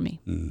provide for me.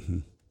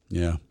 Mm-hmm.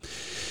 Yeah.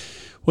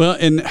 Well,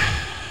 and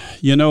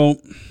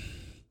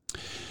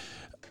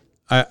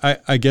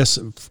I guess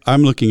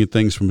I'm looking at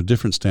things from a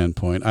different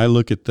standpoint. I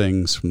look at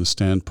things from the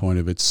standpoint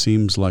of, it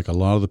seems like a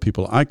lot of the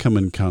people I come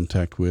in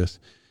contact with,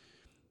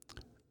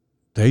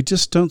 they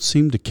just don't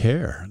seem to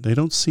care. They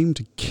don't seem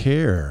to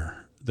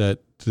care that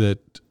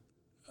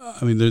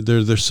I mean,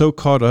 they're so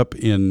caught up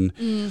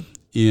in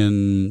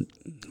in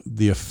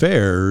the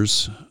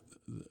affairs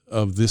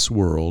of this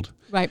world,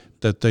 Right.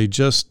 that they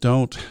just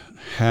don't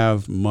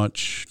have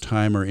much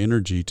time or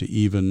energy to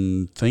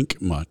even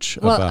think much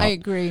I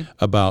agree.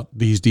 about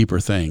these deeper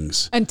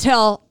things.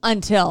 Until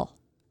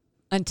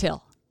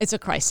it's a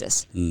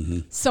crisis.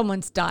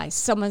 Someone's died.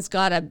 Someone's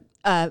got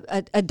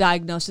a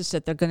diagnosis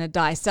that they're going to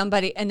die.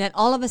 Somebody, and then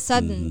all of a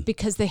sudden,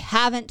 because they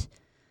haven't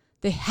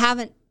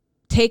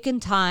taken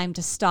time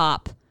to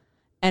stop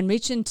and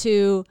reach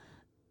into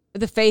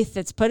the faith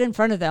that's put in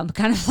front of them,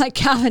 kind of like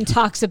Calvin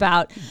talks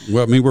about.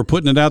 Well, I mean, we're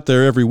putting it out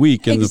there every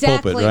week in the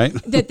pulpit, right?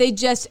 That they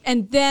just,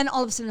 and then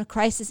all of a sudden a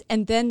crisis,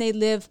 and then they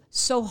live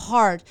so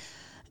hard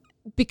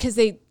because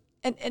they,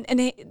 I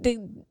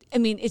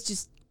mean, it's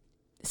just,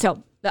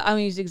 so I'm going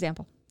to use an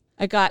example.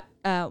 I got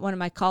one of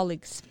my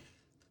colleagues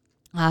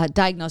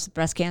diagnosed with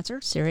breast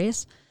cancer,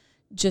 serious,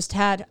 just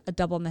had a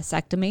double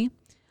mastectomy.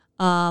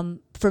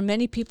 For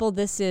many people,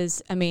 this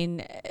is, I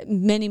mean,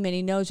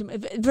 many knows,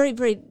 very,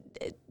 very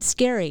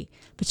scary,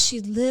 but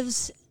she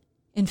lives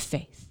in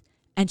faith,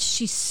 and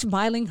she's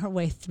smiling her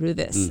way through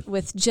this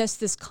with just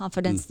this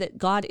confidence that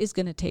God is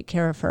going to take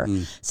care of her.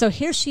 So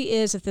here she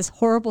is at this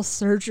horrible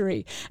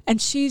surgery,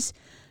 and she's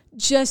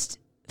just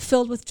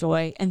filled with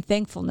joy and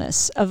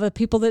thankfulness of the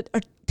people that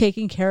are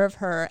taking care of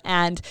her,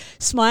 and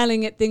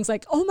smiling at things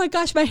like, oh my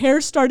gosh, my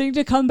hair's starting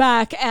to come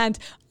back, and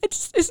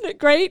isn't it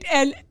great?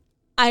 And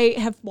I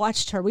have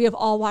watched her. We have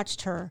all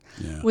watched her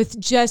with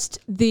just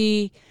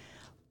the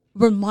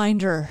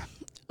reminder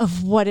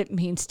of what it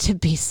means to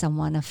be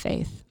someone of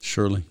faith.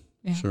 Surely.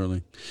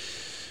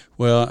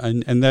 Well,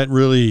 and that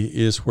really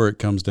is where it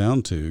comes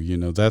down to. You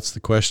know, that's the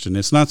question.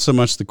 It's not so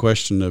much the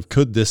question of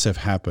could this have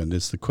happened?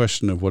 It's the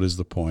question of what is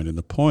the point? And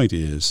the point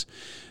is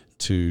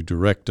to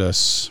direct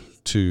us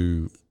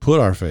to put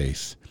our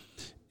faith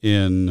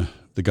in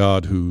the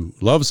God who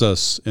loves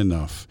us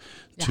enough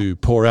to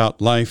pour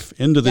out life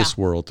into this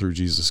world through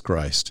Jesus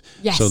Christ,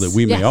 so that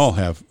we may all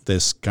have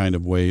this kind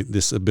of way,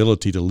 this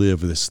ability to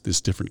live this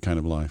different kind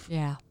of life.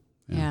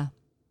 Yeah.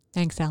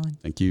 Thanks, Alan.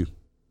 Thank you.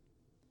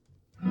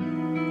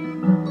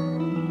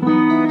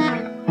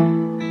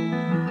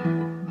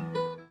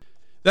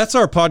 That's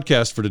our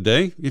podcast for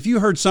today. If you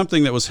heard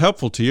something that was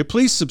helpful to you,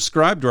 please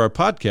subscribe to our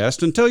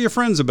podcast and tell your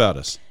friends about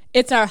us.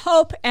 It's our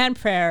hope and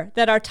prayer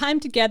that our time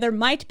together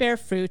might bear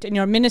fruit in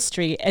your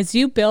ministry as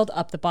you build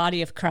up the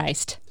body of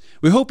Christ.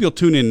 We hope you'll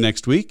tune in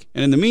next week,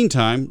 and in the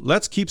meantime,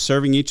 let's keep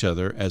serving each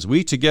other as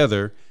we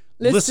together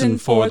listen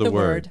for the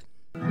word.